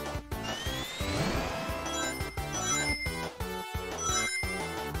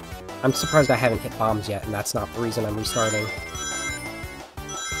 I'm surprised I haven't hit bombs yet, and that's not the reason I'm restarting.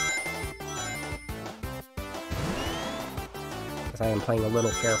 Because I am playing a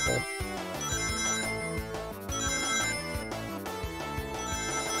little careful.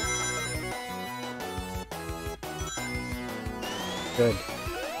 Good.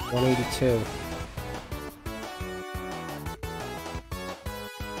 182.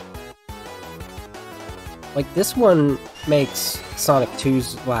 Like, this one makes Sonic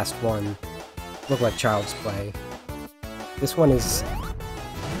 2's last one look like child's play. This one is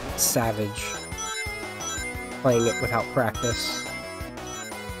savage, playing it without practice.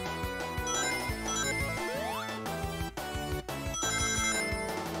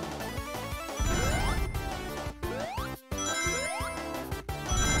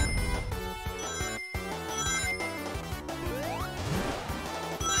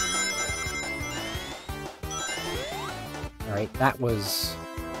 Alright, that was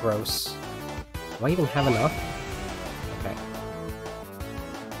gross. Do I even have enough? Okay.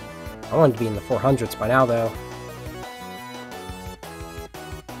 I wanted to be in the 400s by now, though.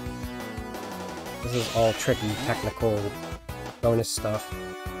 This is all tricky, technical, bonus stuff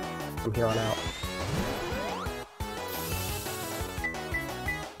from here on out.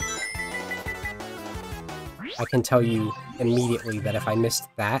 I can tell you immediately that if I missed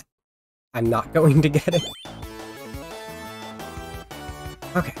that, I'm not going to get it.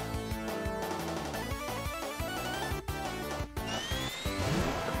 Okay.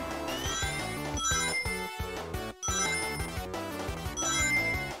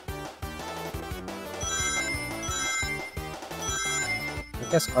 I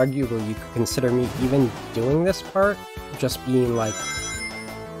guess arguably you could consider me even doing this part just being like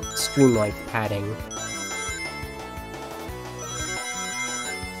stream length padding.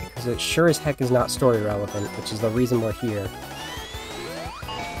 Because it sure as heck is not story relevant, which is the reason we're here.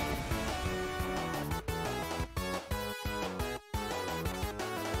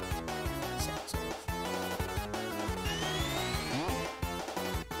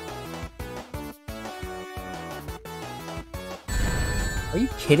 Are you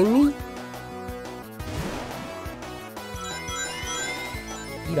kidding me?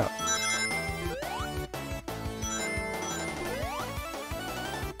 Eat up.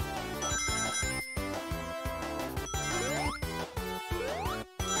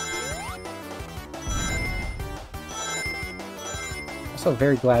 Also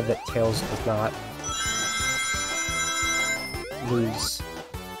very glad that Tails does not lose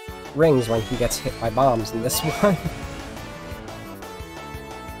rings when he gets hit by bombs in this one.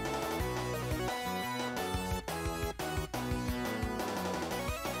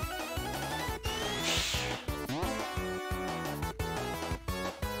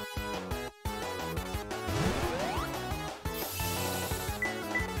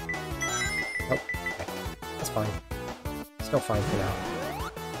 fine. Still fine for now.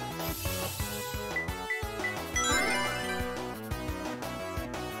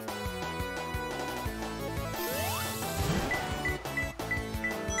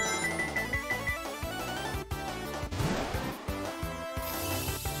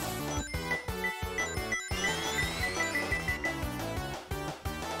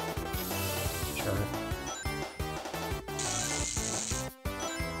 Sure.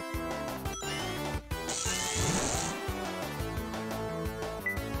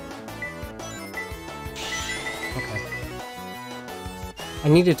 Okay. I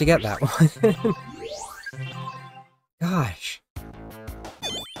needed to get that one. Gosh.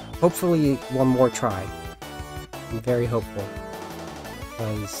 Hopefully one more try. I'm very hopeful.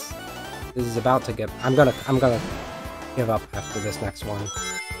 Because this is about to get... I'm gonna give up after this next one.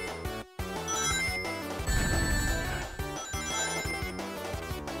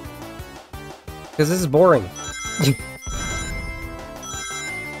 Because this is boring.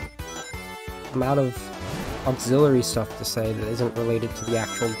 I'm out of auxiliary stuff to say that isn't related to the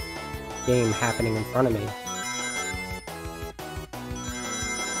actual game happening in front of me.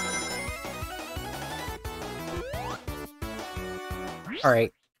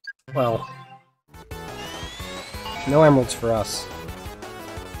 Alright, well, no emeralds for us.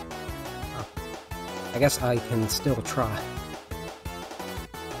 I guess I can still try,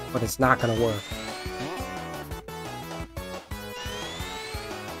 but it's not gonna work.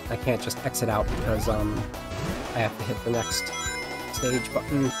 I can't just exit out because, I have to hit the next stage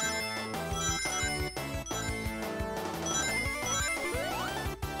button.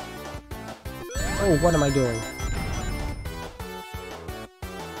 Oh, what am I doing?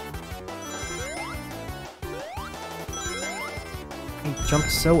 I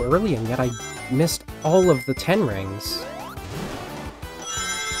jumped so early and yet I missed all of the 10 rings.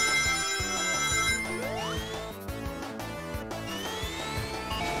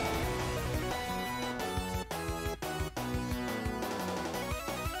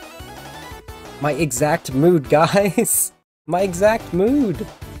 My exact mood, guys! My exact mood!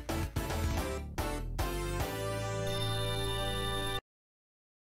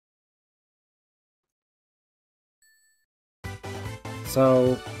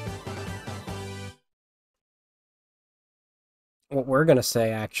 So... what we're gonna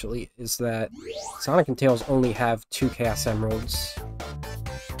say, actually, is that Sonic and Tails only have 2 Chaos Emeralds.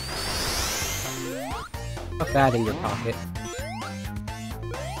 Put that in your pocket.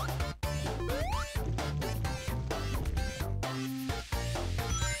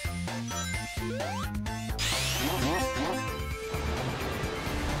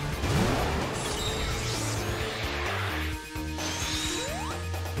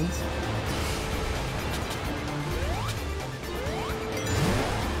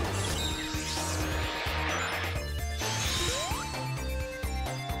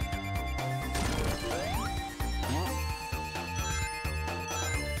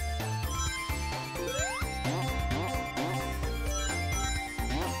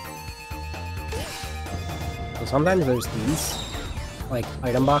 So sometimes there's these, like,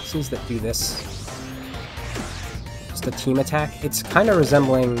 item boxes that do this. Just a team attack. It's kind of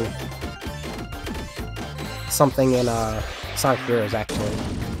resembling something in Sonic Heroes, actually.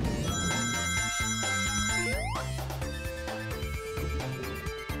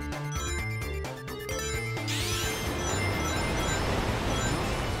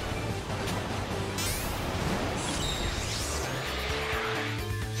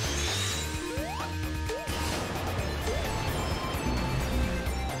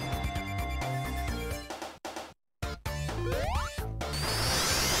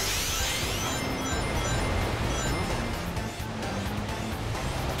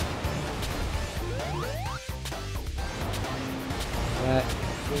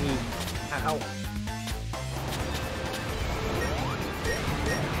 Ow.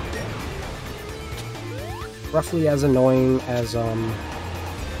 Roughly as annoying as, the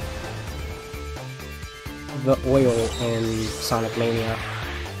oil in Sonic Mania.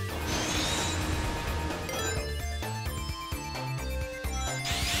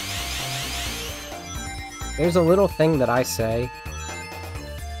 There's a little thing that I say.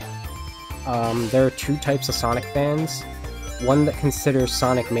 There are 2 types of Sonic fans. One that considers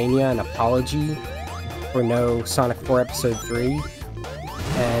Sonic Mania an apology for no Sonic 4 Episode 3,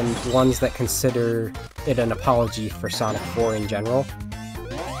 and ones that consider it an apology for Sonic 4 in general.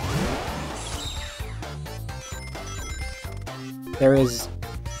 There is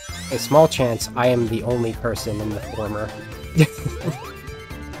a small chance I am the only person in the former.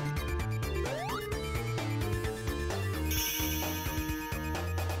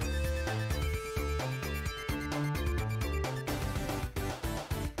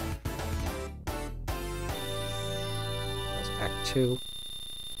 Act 2.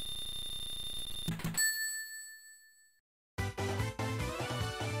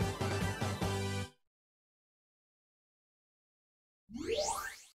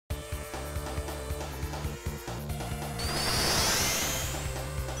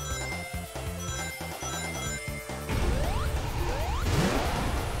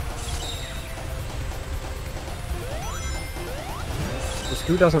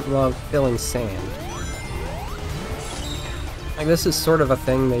 Who doesn't love filling sand? Like, this is sort of a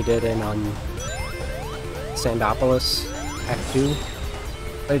thing they did in Sandopolis Act 2,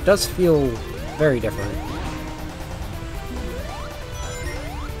 but it does feel very different.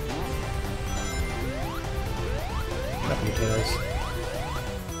 Tails.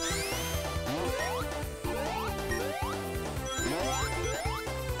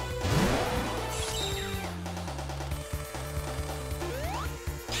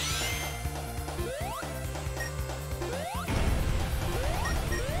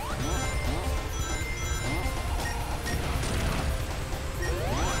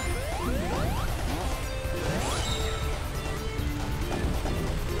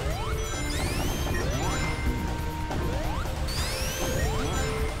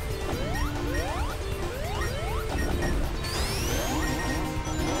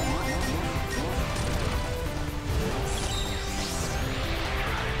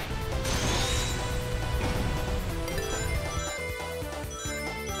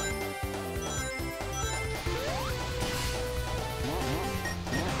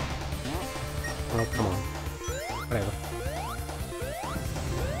 Oh, come on. Whatever.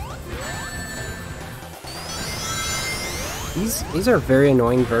 These are very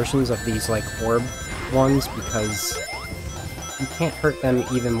annoying versions of these, like, orb ones, because you can't hurt them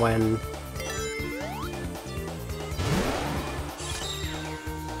even when...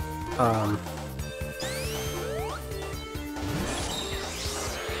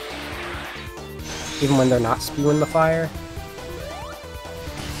 even when they're not spewing the fire.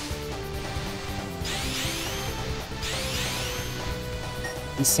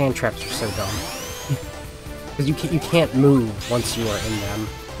 These sand traps are so dumb. Because you can't move once you are in them.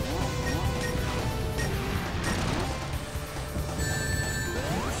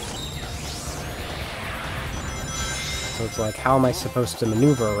 So it's like, how am I supposed to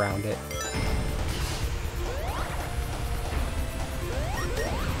maneuver around it?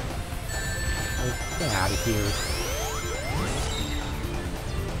 Like, get out of here.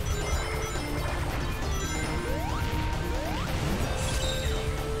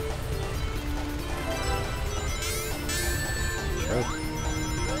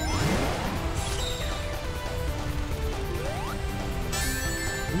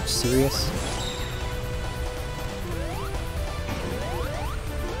 Are you serious?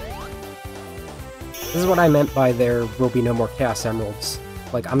 This is what I meant by there will be no more Chaos Emeralds.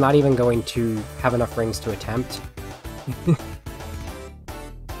 Like, I'm not even going to have enough rings to attempt.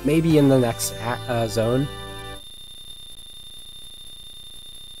 Maybe in the next zone.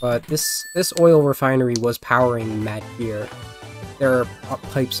 But this oil refinery was powering Mad Gear. There are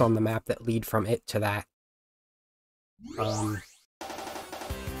pipes on the map that lead from it to that. So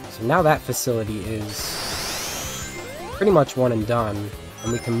now that facility is pretty much one and done,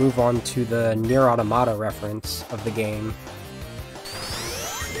 and we can move on to the Nier Automata reference of the game.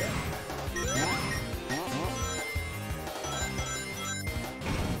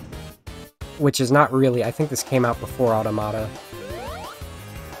 Which is not really, I think this came out before Automata.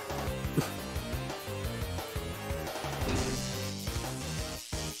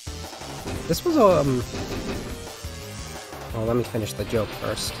 This was well, let me finish the joke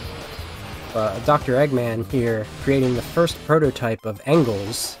first. Dr. Eggman here creating the first prototype of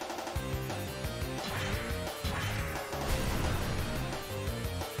Engels.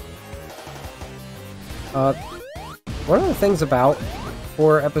 One of the things about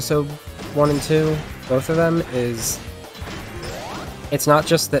for episode 1 and 2, both of them, is it's not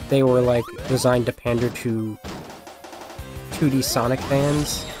just that they were like designed to pander to 2D Sonic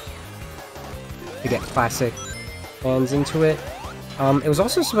fans, to get classic fans into it. It was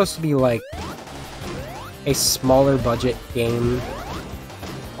also supposed to be like a smaller budget game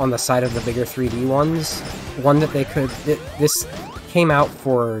on the side of the bigger 3D ones. One that they could... This came out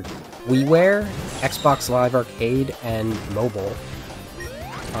for WiiWare, Xbox Live Arcade, and mobile.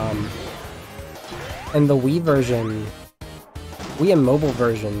 And the Wii version... Wii and mobile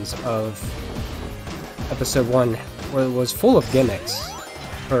versions of Episode 1 was full of gimmicks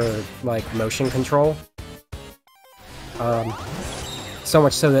for, like, motion control. So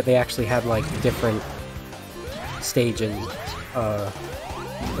much so that they actually had, like, different stages,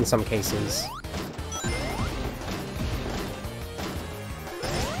 in some cases.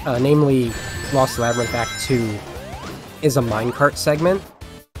 namely Lost Labyrinth Act 2, is a minecart segment.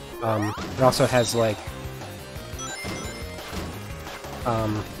 It also has, like,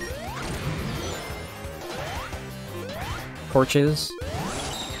 torches.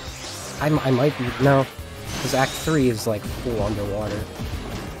 I might be... no, because Act 3 is, like, full underwater.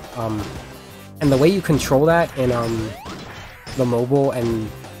 And the way you control that in, the mobile, and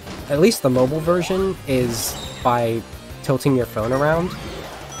at least the mobile version, is by tilting your phone around.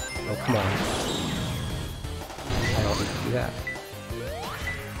 Oh, come on. I don't need to do that.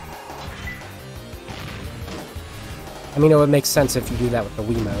 I mean, it would make sense if you do that with the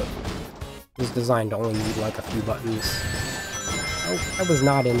Wiimote. It was designed to only need, like, a few buttons. Oh, that was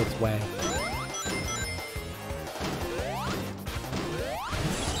not in its way.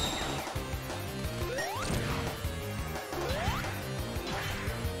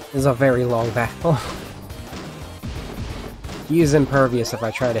 This is a very long battle. He is impervious if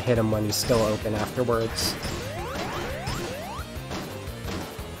I try to hit him when he's still open afterwards.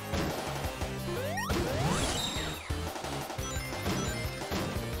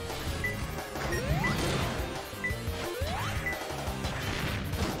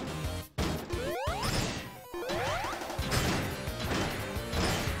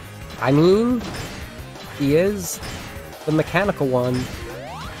 I mean, he is the mechanical one.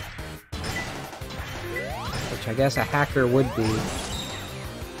 Which I guess a hacker would be.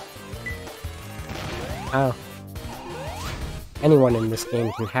 Oh. Anyone in this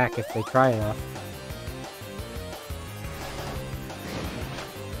game can hack if they try enough.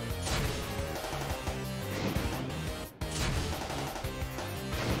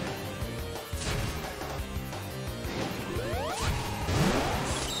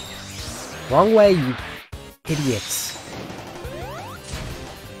 Wrong way, you idiots.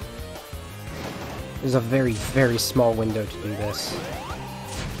 There's a very, very small window to do this.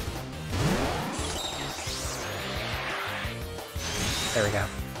 There we go.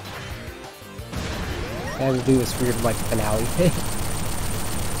 I have to do this weird, like, finale thing.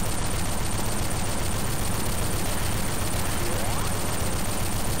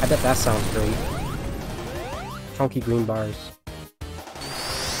 I bet that sounds great. Chunky green bars.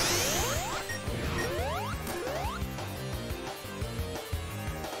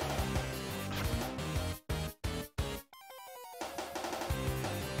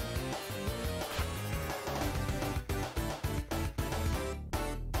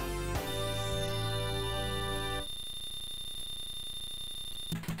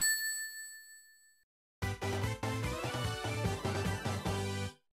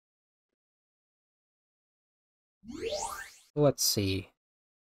 Let's see.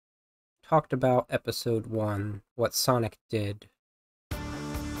 Talked about episode 1, what Sonic did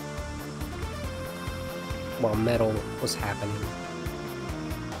while Metal was happening.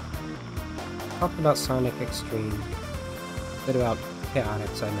 Talked about Sonic X-treme. A bit about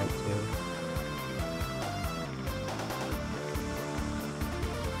Chaotix, I meant to.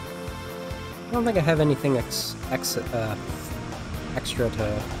 I don't think I have anything extra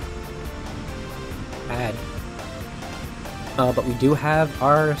to add. But we do have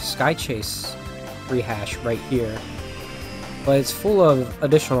our Sky Chase rehash right here. But it's full of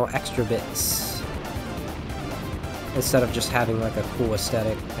additional extra bits. Instead of just having like a cool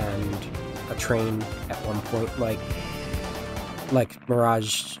aesthetic and a train at one point like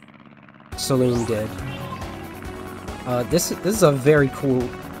Mirage Saloon did. This is a very cool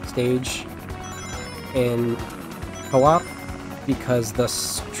stage in co-op because the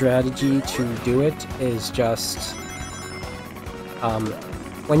strategy to do it is just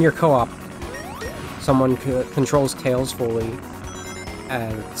when you're co-op, someone controls Tails fully,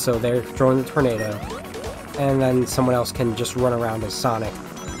 and so they're throwing the tornado, and then someone else can just run around as Sonic.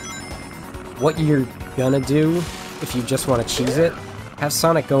 What you're gonna do, if you just want to cheese it, have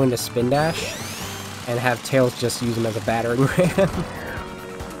Sonic go into Spin Dash, and have Tails just use him as a battering ram.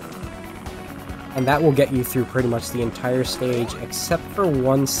 And that will get you through pretty much the entire stage, except for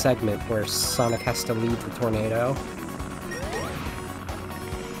one segment where Sonic has to lead the tornado.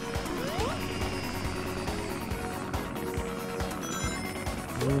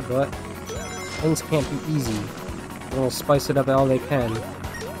 But things can't be easy. They'll spice it up all they can.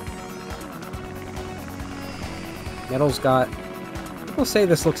 Metal's got... people say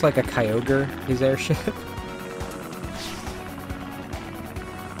this looks like a Kyogre, his airship.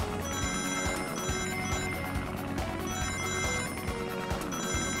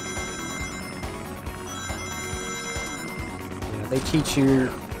 Yeah, they teach you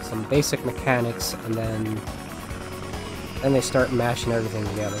some basic mechanics, and then they start mashing everything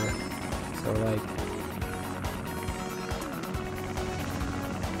together. So, like...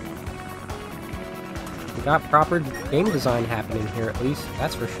 We got proper game design happening here, at least,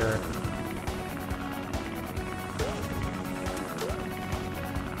 that's for sure.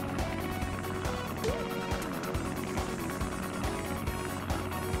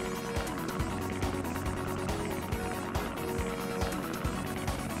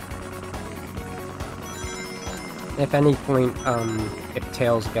 If any point, if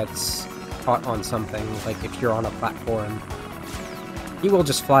Tails gets caught on something, like if you're on a platform, he will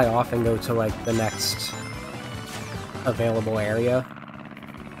just fly off and go to, like, the next available area.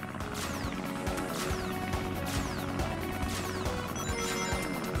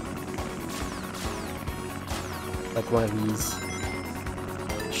 Like one of these.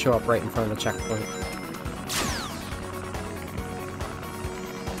 Show up right in front of the checkpoint.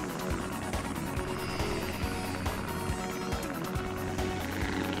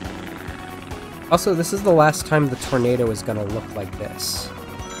 Also, this is the last time the tornado is gonna look like this.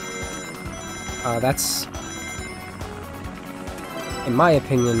 That's, in my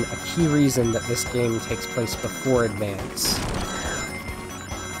opinion, a key reason that this game takes place before Advance.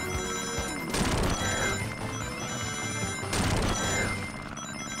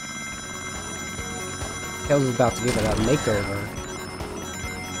 Tails is about to give it a makeover.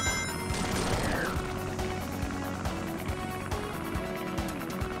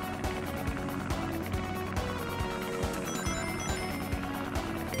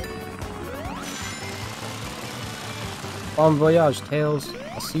 Bon voyage, Tails.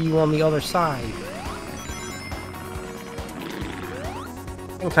 I'll see you on the other side.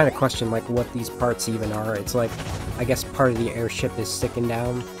 I can kind of question, like, what these parts even are. It's like, I guess part of the airship is sticking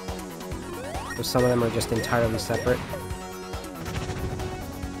down. So some of them are just entirely separate.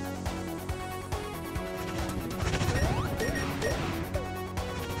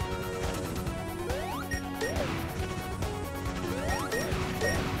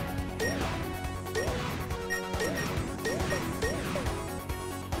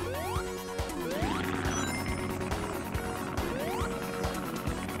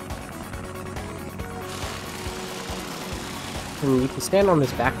 And you can stand on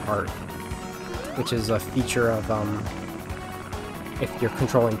this back part, which is a feature of, if you're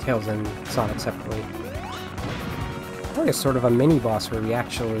controlling Tails and Sonic separately. I think it's sort of a mini-boss where we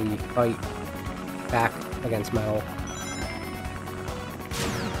actually fight back against Metal.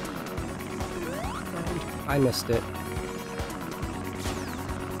 And I missed it.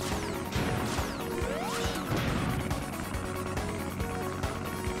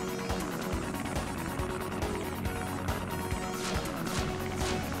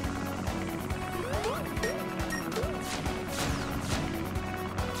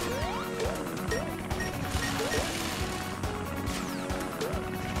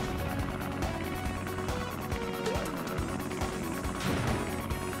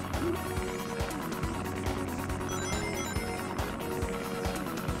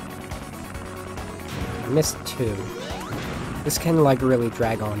 Missed 2. This can, like, really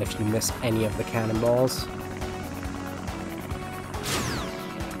drag on if you miss any of the cannonballs.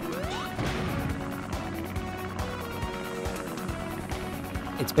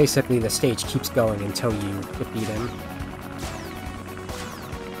 It's basically the stage keeps going until you defeat him.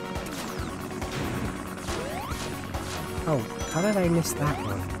 Oh, how did I miss that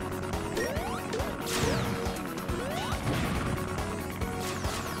one?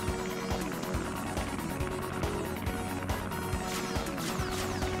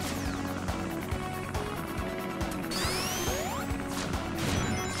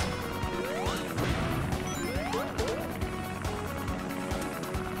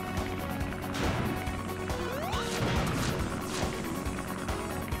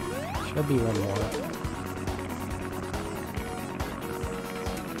 Should be one more.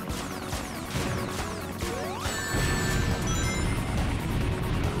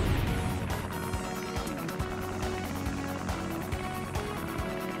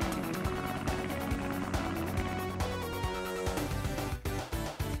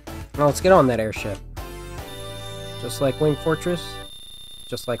 Now let's get on that airship. Just like Wing Fortress,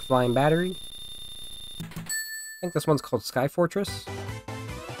 just like Flying Battery. I think this one's called Sky Fortress.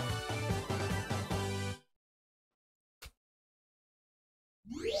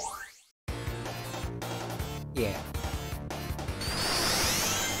 Yeah.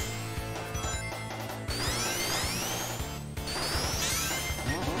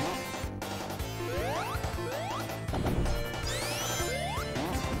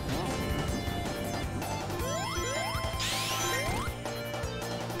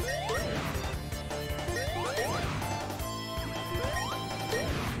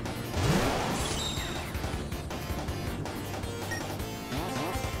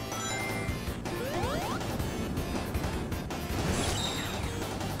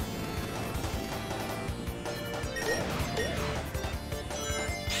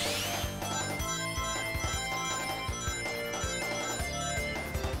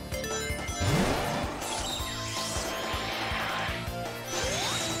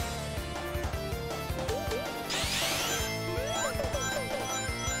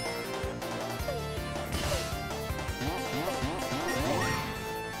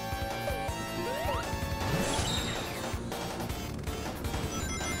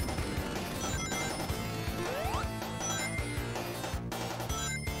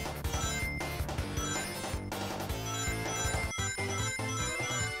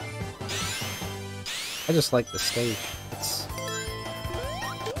 I just like the stage. It's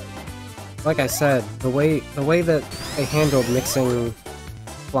like I said, the way that they handled mixing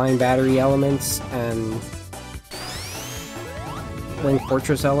flying battery elements and Wing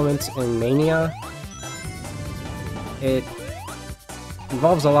Fortress elements in Mania, it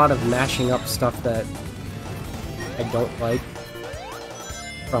involves a lot of mashing up stuff that I don't like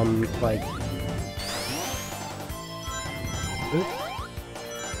from, like,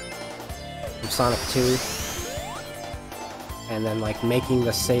 from Sonic 2, and then, like, making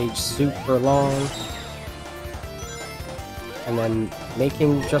the stage super long, and then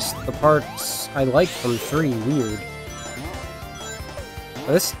making just the parts I like from 3 weird.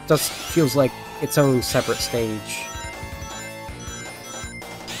 But this just feels like its own separate stage.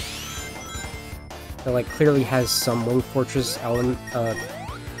 It, like, clearly has some Wing Fortress element,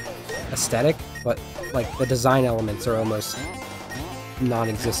 aesthetic, but, like, the design elements are almost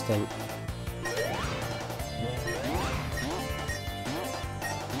non-existent.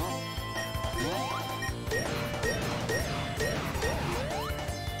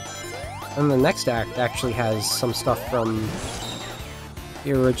 And the next act actually has some stuff from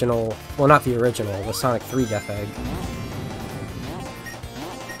the original, well, not the original, the Sonic 3 Death Egg.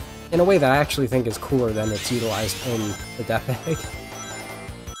 In a way that I actually think is cooler than it's utilized in the Death Egg.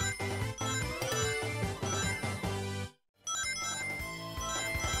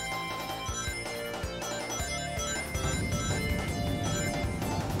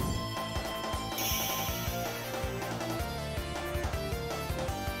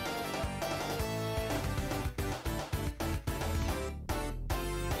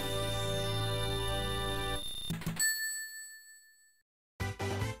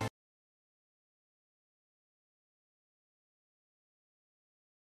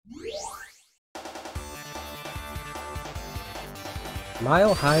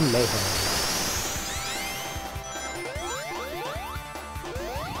 Mile High Mayhem.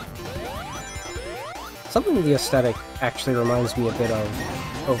 Something the aesthetic actually reminds me a bit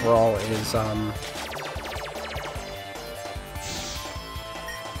of overall is, I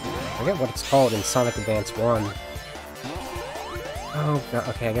forget what it's called in Sonic Advance 1. Oh, God,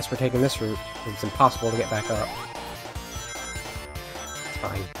 okay, I guess we're taking this route. It's impossible to get back up. It's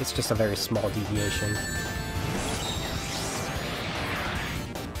fine. It's just a very small deviation.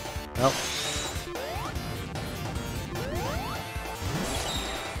 Well.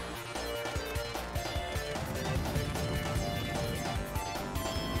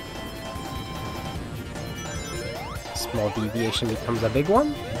 Small deviation becomes a big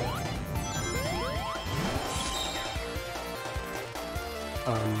one.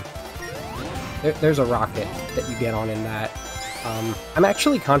 There's a rocket that you get on in that. I'm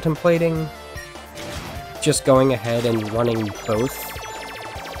actually contemplating just going ahead and running both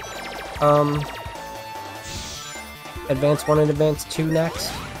Advance 1 and Advance 2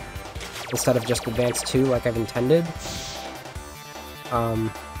 next, instead of just Advance 2 like I've intended.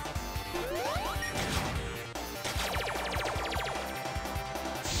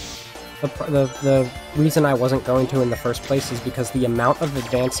 The reason I wasn't going to in the first place is because the amount of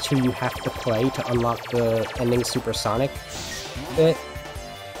Advance 2 you have to play to unlock the ending Supersonic bit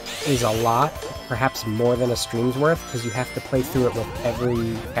is a lot, perhaps more than a stream's worth, because you have to play through it with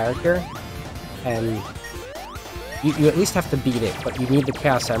every character, and you at least have to beat it, but you need the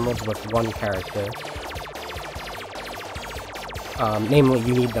Chaos Emeralds with one character. Namely,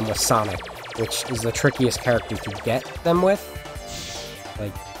 you need them with Sonic, which is the trickiest character to get them with.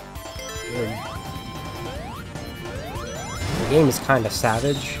 Like, the game is kind of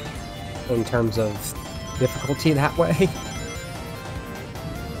savage in terms of difficulty that way.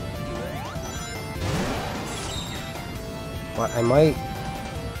 But I might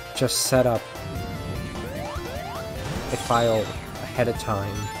just set up a file ahead of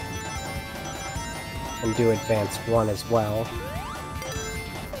time and do Advance 1 as well.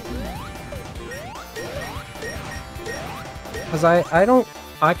 Because I don't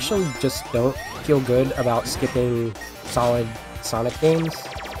actually just don't feel good about skipping solid Sonic games.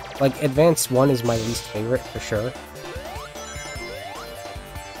 Like, Advance 1 is my least favorite for sure.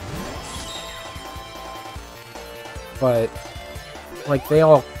 But, like, they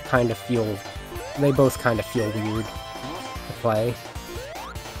all kind of feel, they both kind of feel weird to play.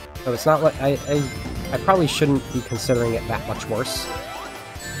 So it's not like, I probably shouldn't be considering it that much worse.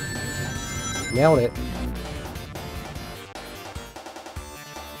 Nailed it.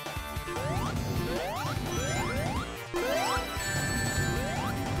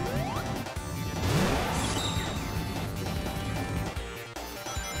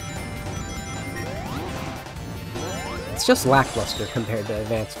 It's just lackluster compared to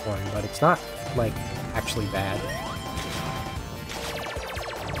Advance 1, but it's not, like, actually bad.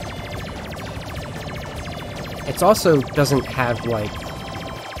 It also doesn't have, like,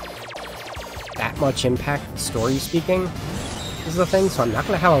 that much impact, story speaking, is the thing, so I'm not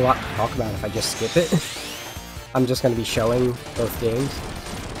going to have a lot to talk about if I just skip it. I'm just going to be showing both games.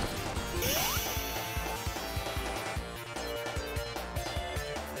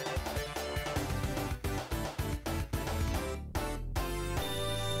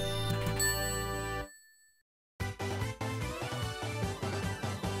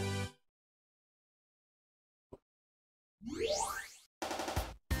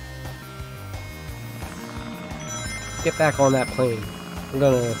 Get back on that plane. I'm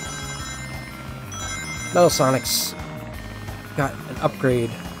gonna... No, Sonic's got an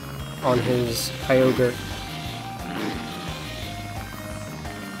upgrade on his Kyogre.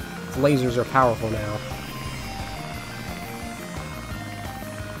 His lasers are powerful now.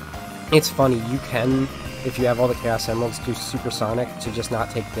 It's funny, you can, if you have all the Chaos Emeralds, do Supersonic to just not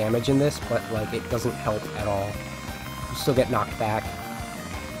take damage in this, but like it doesn't help at all. You still get knocked back.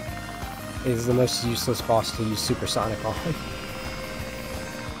 It is the most useless boss to use Supersonic on.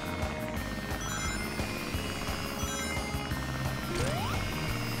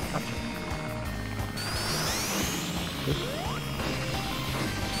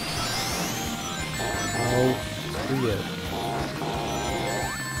 Oh, screw you.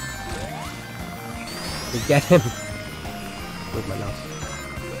 We get him. With my mouse.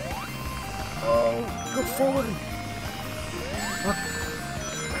 Oh, go forward. Fuck.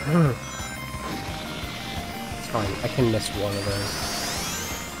 It's fine. I can miss one of those.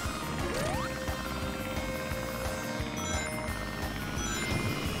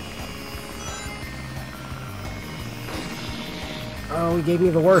 Oh, he gave me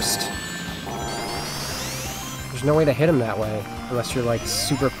the worst. There's no way to hit him that way, unless you're, like,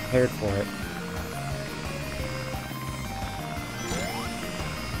 super prepared for it.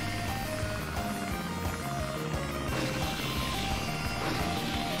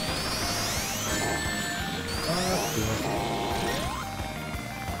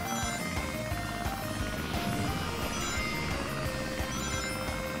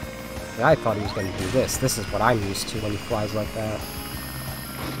 I thought he was going to do this. This is what I'm used to when he flies like that.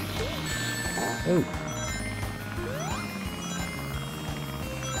 Ooh.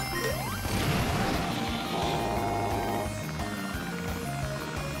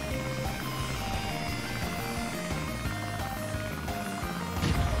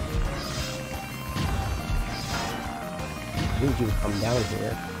 I need you to come down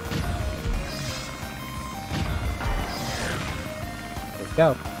here. Let's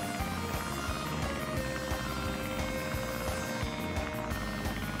go.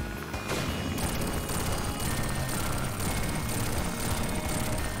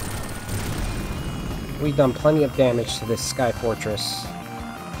 We've done plenty of damage to this Sky Fortress.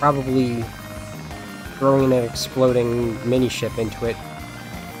 Probably throwing an exploding mini-ship into it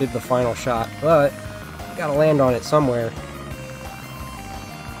did the final shot, but we gotta land on it somewhere.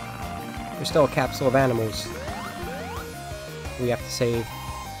 There's still a capsule of animals we have to save.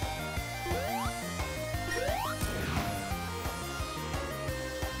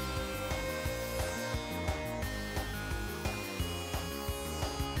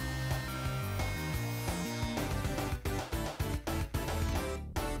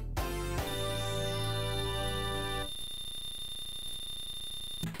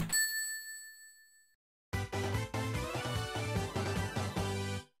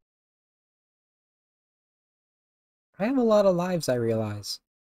 I have a lot of lives, I realize.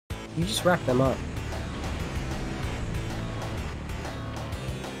 You just rack them up.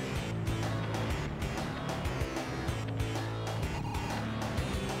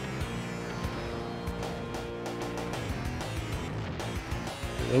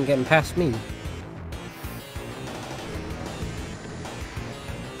 You ain't getting past me.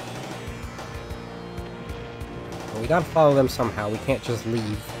 Well, we gotta follow them somehow. We can't just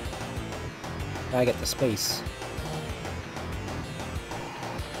leave. Gotta get to space.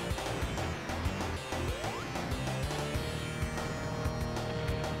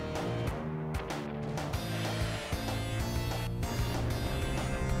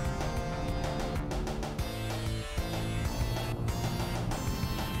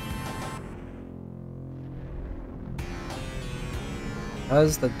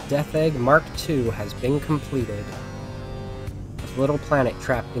 Because the Death Egg Mark II has been completed, with Little Planet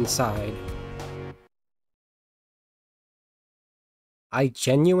trapped inside. I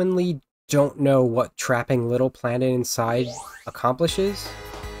genuinely don't know what trapping Little Planet inside accomplishes.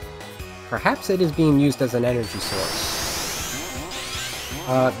 Perhaps it is being used as an energy source.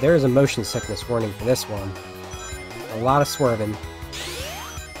 There is a motion sickness warning for this one. A lot of swerving.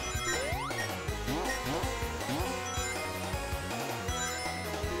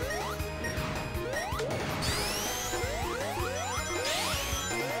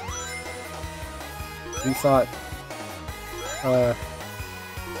 We thought, the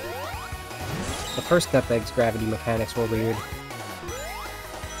first Death Egg's gravity mechanics were weird.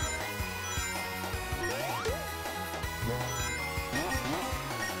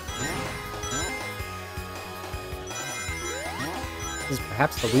 This is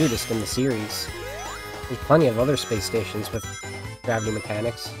perhaps the weirdest in the series. There's plenty of other space stations with gravity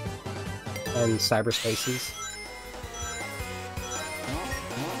mechanics and cyberspaces.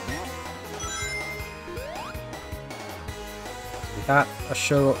 We got a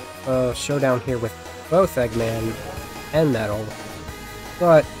showdown here with both Eggman and Metal,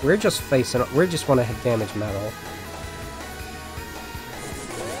 but we're just want to damage Metal.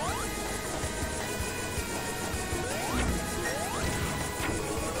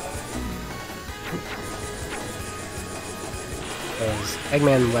 Because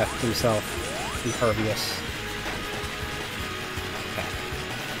Eggman left himself impervious. Okay.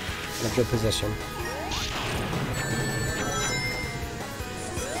 In a good position.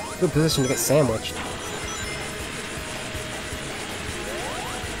 Good position to get sandwiched.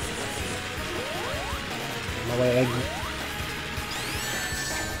 My way, Egg.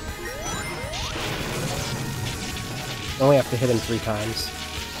 Only have to hit him 3 times.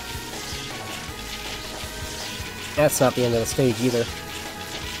 That's not the end of the stage either.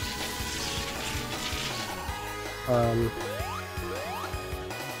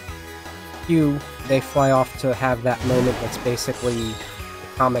 They fly off to have that moment that's basically the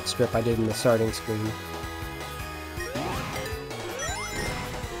comic strip I did in the starting screen.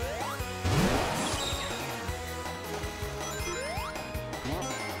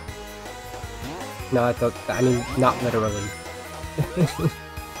 No, I mean, not literally.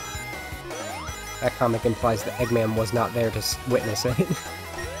 That comic implies that Eggman was not there to witness it.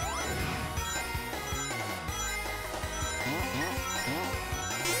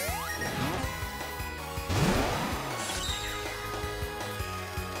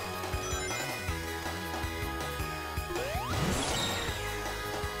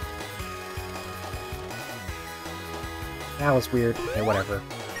 That was weird. Okay, whatever.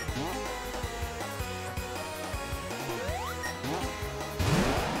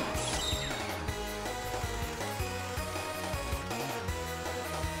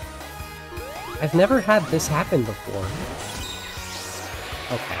 I've never had this happen before.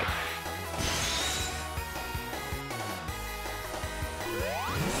 Okay.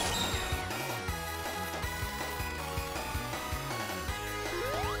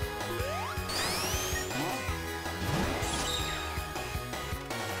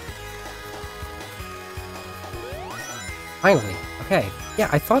 Finally. Okay. Yeah,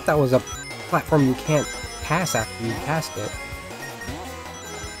 I thought that was a platform you can't pass after you passed it.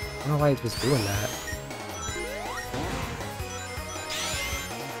 I don't know why it was doing that.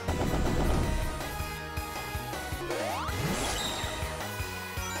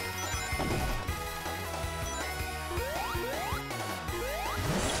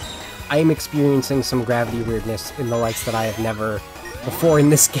 I am experiencing some gravity weirdness in the likes that I have never before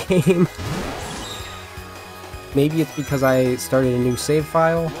in this game. Maybe it's because I started a new save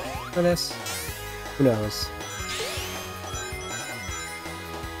file for this? Who knows?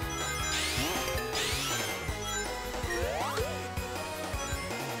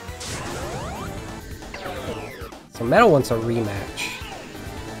 So Metal wants a rematch.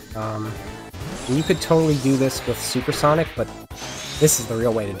 And you could totally do this with Super Sonic, but this is the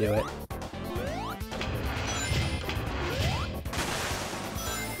real way to do it.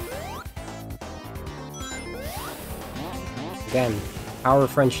 Again, power of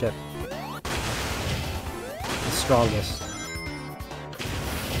friendship. The strongest.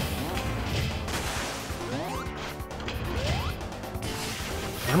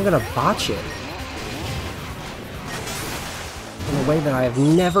 I'm gonna botch it. In a way that I have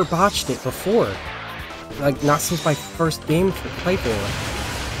never botched it before. Like, not since my first game playthrough.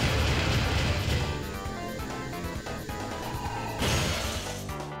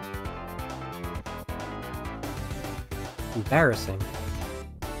 Embarrassing.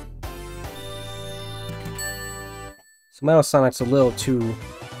 So Metal Sonic's a little too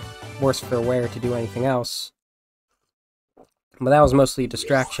worse for wear to do anything else. But that was mostly a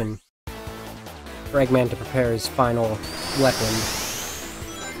distraction for Eggman to prepare his final weapon.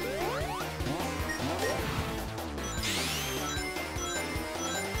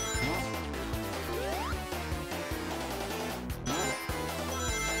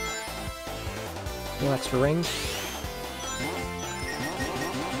 No extra rings.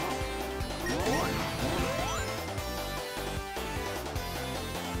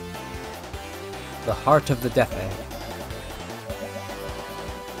 The heart of the Death Egg.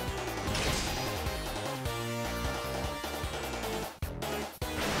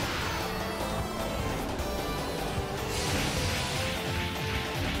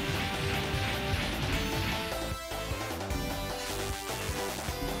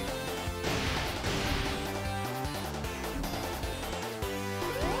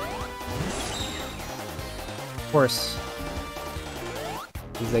 Of course,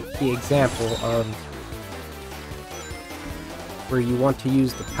 is a key example of where you want to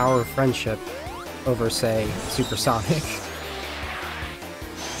use the power of friendship over, say, Super Sonic.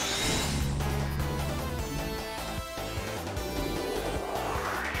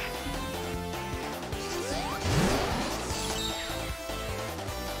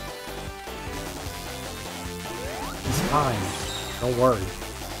 It's fine. Don't worry.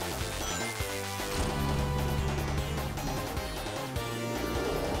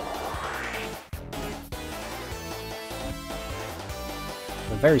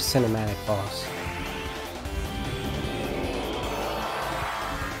 A very cinematic boss.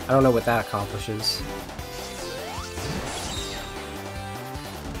 I don't know what that accomplishes.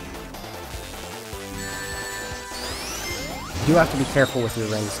 You do have to be careful with your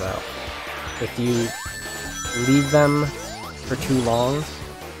rings, though. If you leave them for too long,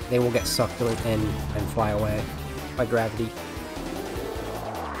 they will get sucked in and fly away by gravity.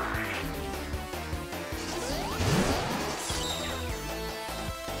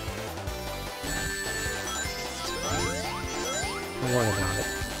 Don't worry about it.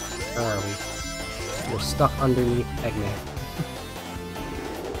 Where are we? We're stuck underneath Eggman.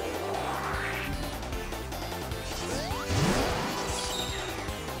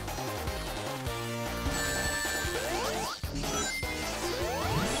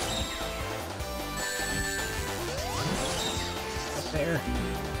 There.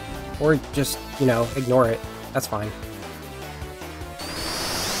 Or just, you know, ignore it. That's fine.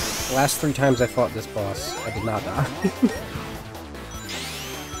 The last 3 times I fought this boss, I did not die.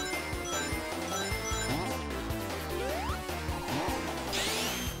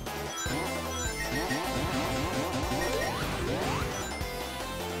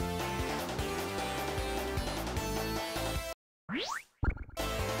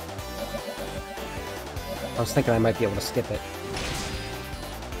 I was thinking I might be able to skip it.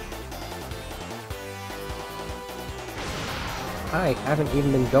 I haven't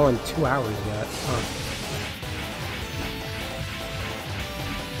even been going 2 hours yet. Huh.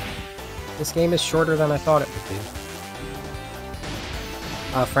 This game is shorter than I thought it would be.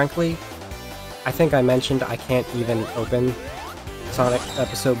 Frankly, I think I mentioned I can't even open Sonic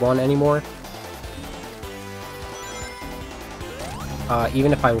Episode 1 anymore.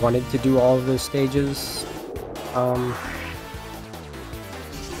 Even if I wanted to do all of those stages,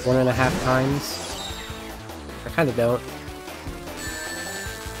 1.5 times, I kinda don't.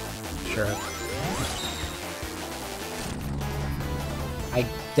 Sure. I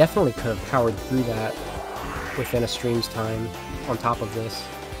definitely could have powered through that within a stream's time on top of this.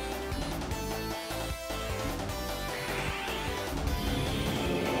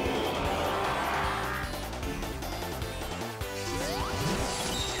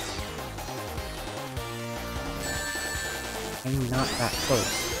 I'm not that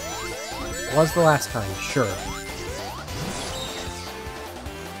close. Was the last time, sure.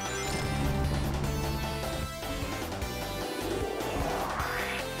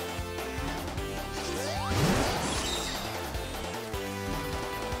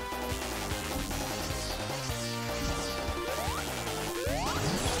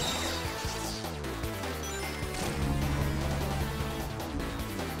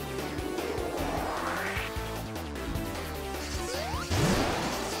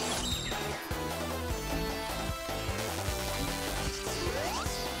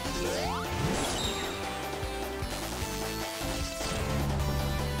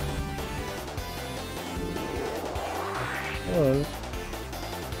 Hello.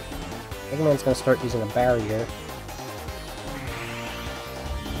 Eggman's gonna start using a barrier.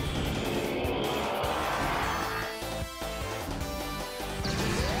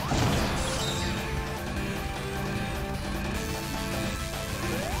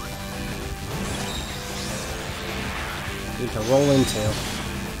 Need to roll into.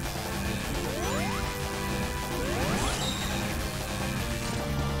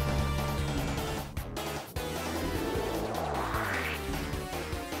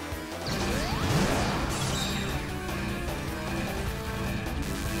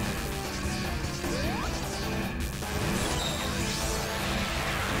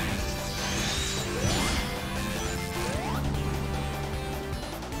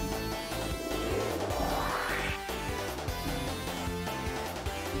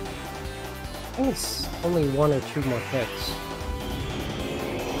 think it's only 1 or 2 more hits.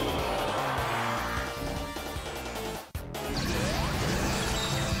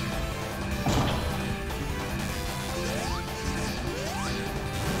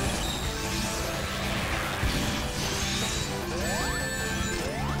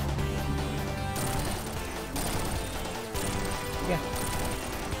 Yeah.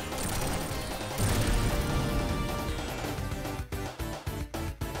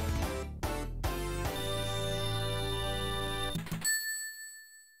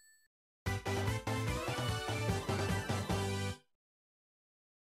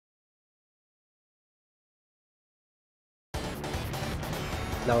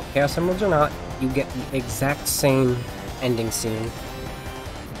 No, Chaos Emeralds or not, you get the exact same ending scene.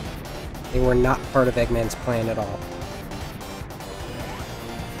 They were not part of Eggman's plan at all.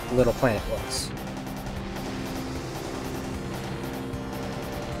 Little Planet was.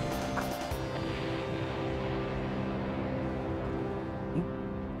 You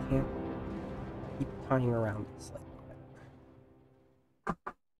can't keep tying around this like that.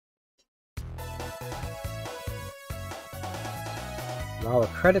 While the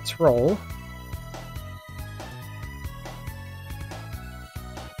credits roll,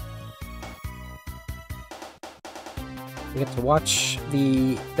 we get to watch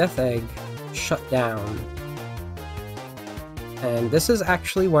the Death Egg shut down. And this is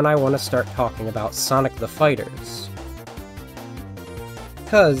actually when I want to start talking about Sonic the Fighters.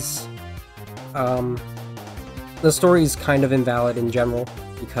 Because, the story's kind of invalid in general,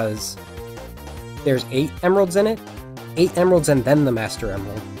 because there's 8 emeralds in it. 8 emeralds and then the Master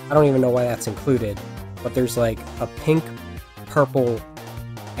Emerald. I don't even know why that's included, but there's like a pink, purple,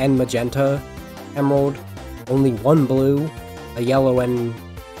 and magenta emerald, only 1 blue, a yellow and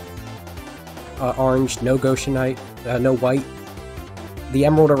orange, no Goshenite, no white. The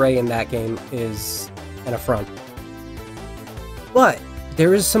emerald array in that game is an affront. But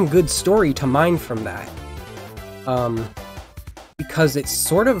there is some good story to mine from that. Because it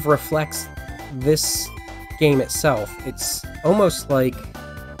sort of reflects this game itself. It's almost like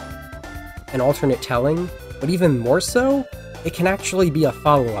an alternate telling, but even more so, it can actually be a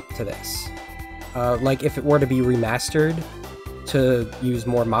follow-up to this. Like if it were to be remastered to use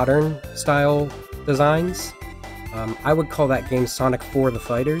more modern style designs, I would call that game Sonic 4 The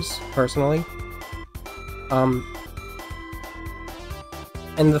Fighters, personally. And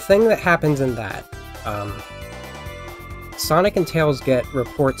the thing that happens in that, Sonic and Tails get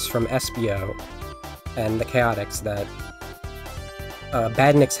reports from SBO and the Chaotix that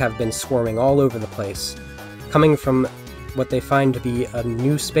badniks have been swarming all over the place, coming from what they find to be a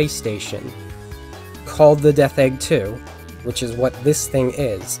new space station called the Death Egg 2, which is what this thing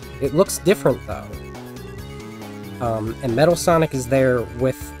is. It looks different though. And Metal Sonic is there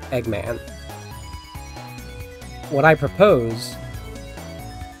with Eggman. What I propose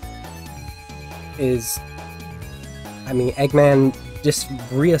is, Eggman just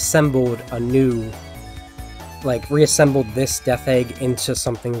reassembled this Death Egg into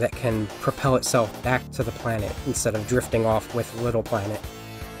something that can propel itself back to the planet instead of drifting off with Little Planet.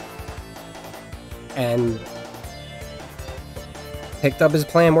 And picked up his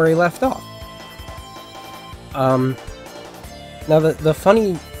plan where he left off. Now the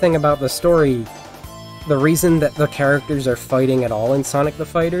funny thing about the story, the reason that the characters are fighting at all in Sonic the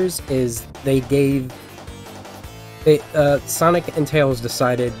Fighters is Sonic and Tails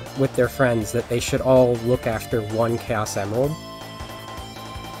decided with their friends that they should all look after one Chaos Emerald.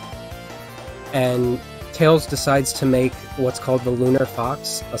 And Tails decides to make what's called the Lunar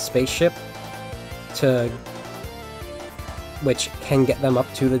Fox, a spaceship, which can get them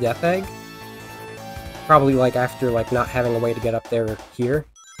up to the Death Egg. Probably after not having a way to get up there here.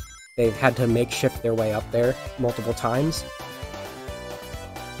 They've had to makeshift their way up there multiple times.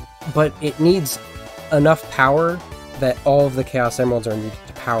 But it needs enough power that all of the Chaos Emeralds are needed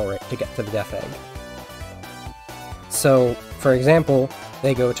to power it to get to the Death Egg. So, for example,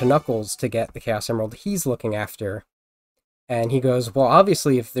 they go to Knuckles to get the Chaos Emerald he's looking after, and he goes, well,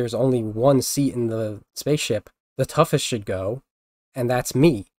 obviously if there's only one seat in the spaceship, the toughest should go, and that's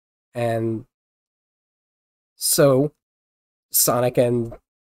me. And so, Sonic and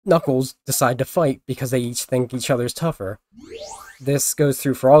Knuckles decide to fight because they each think each other's tougher. This goes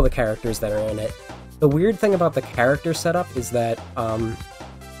through for all the characters that are in it. The weird thing about the character setup is that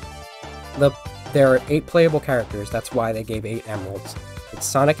there are 8 playable characters, that's why they gave 8 emeralds. It's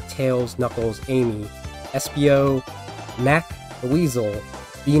Sonic, Tails, Knuckles, Amy, SBO, Mac the Weasel,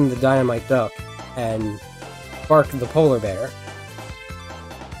 Bean the Dynamite Duck, and Bark the Polar Bear,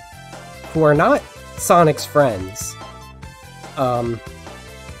 who are not Sonic's friends.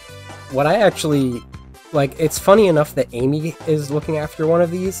 what I actually... Like, it's funny enough that Amy is looking after one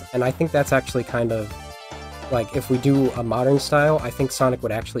of these, and I think that's actually kind of... Like, if we do a modern style, I think Sonic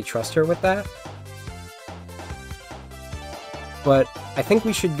would actually trust her with that. But I think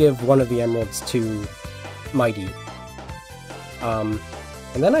we should give one of the emeralds to Mighty. And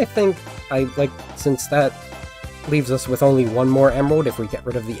then I think, since that leaves us with only one more emerald if we get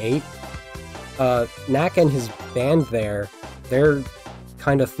rid of the 8, Knack and his band there, they're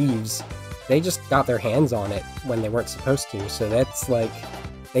kind of thieves. They just got their hands on it when they weren't supposed to, so that's like,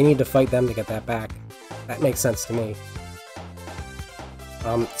 they need to fight them to get that back. That makes sense to me.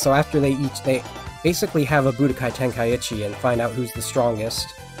 So after they basically have a Budokai Tenkaichi and find out who's the strongest.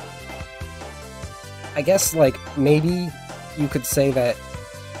 I guess, like, maybe you could say that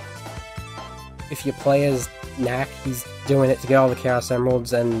if you play as Knack, he's doing it to get all the Chaos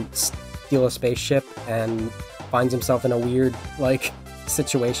Emeralds and steal a spaceship and finds himself in a weird, like,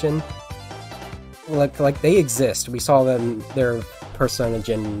 situation. Like they exist. We saw them, their personage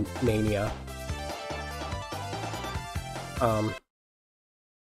in Mania.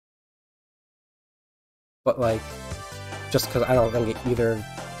 But, like, just because I don't think it either,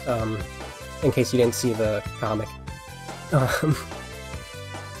 in case you didn't see the comic.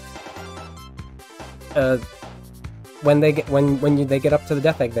 When they get up to the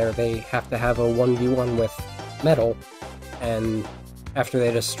Death Egg there, they have to have a 1v1 with Metal, and after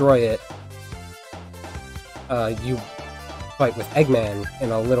they destroy it, you fight with Eggman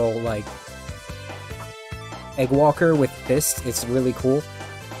in a little, like, Egg Walker with fists. It's really cool.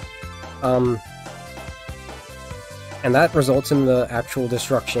 And that results in the actual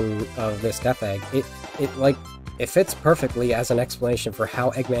destruction of this Death Egg. It fits perfectly as an explanation for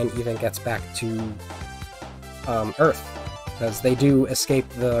how Eggman even gets back to Earth, because they do escape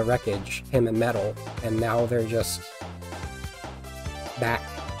the wreckage, him and Metal, and now they're just back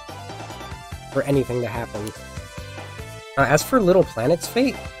for anything to happen. As for Little Planet's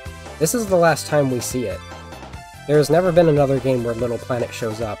fate, this is the last time we see it. There's never been another game where Little Planet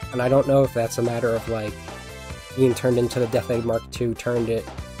shows up, and I don't know if that's a matter of, like, being turned into the Death Egg Mark II turned it,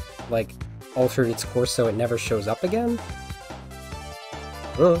 like, altered its course so it never shows up again?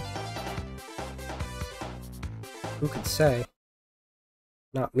 Who could say?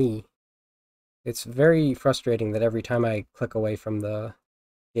 Not me. It's very frustrating that every time I click away from the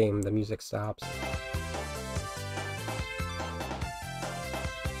game, the music stops.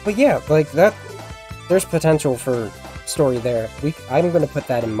 But yeah, like, that... There's potential for story there. I'm gonna put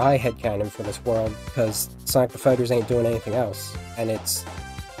that in my headcanon for this world, because Sonic the Fighters ain't doing anything else, and it's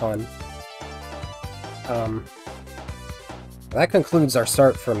fun. That concludes our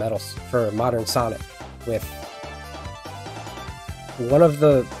start for Modern Sonic, with one of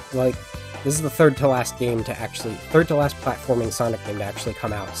the, like, this is the third to last platforming Sonic game to actually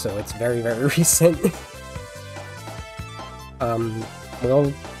come out, so it's very, very recent.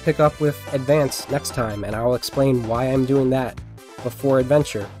 We'll pick up with Advance next time, and I'll explain why I'm doing that before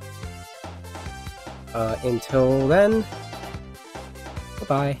Adventure. Until then,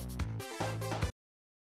 bye-bye.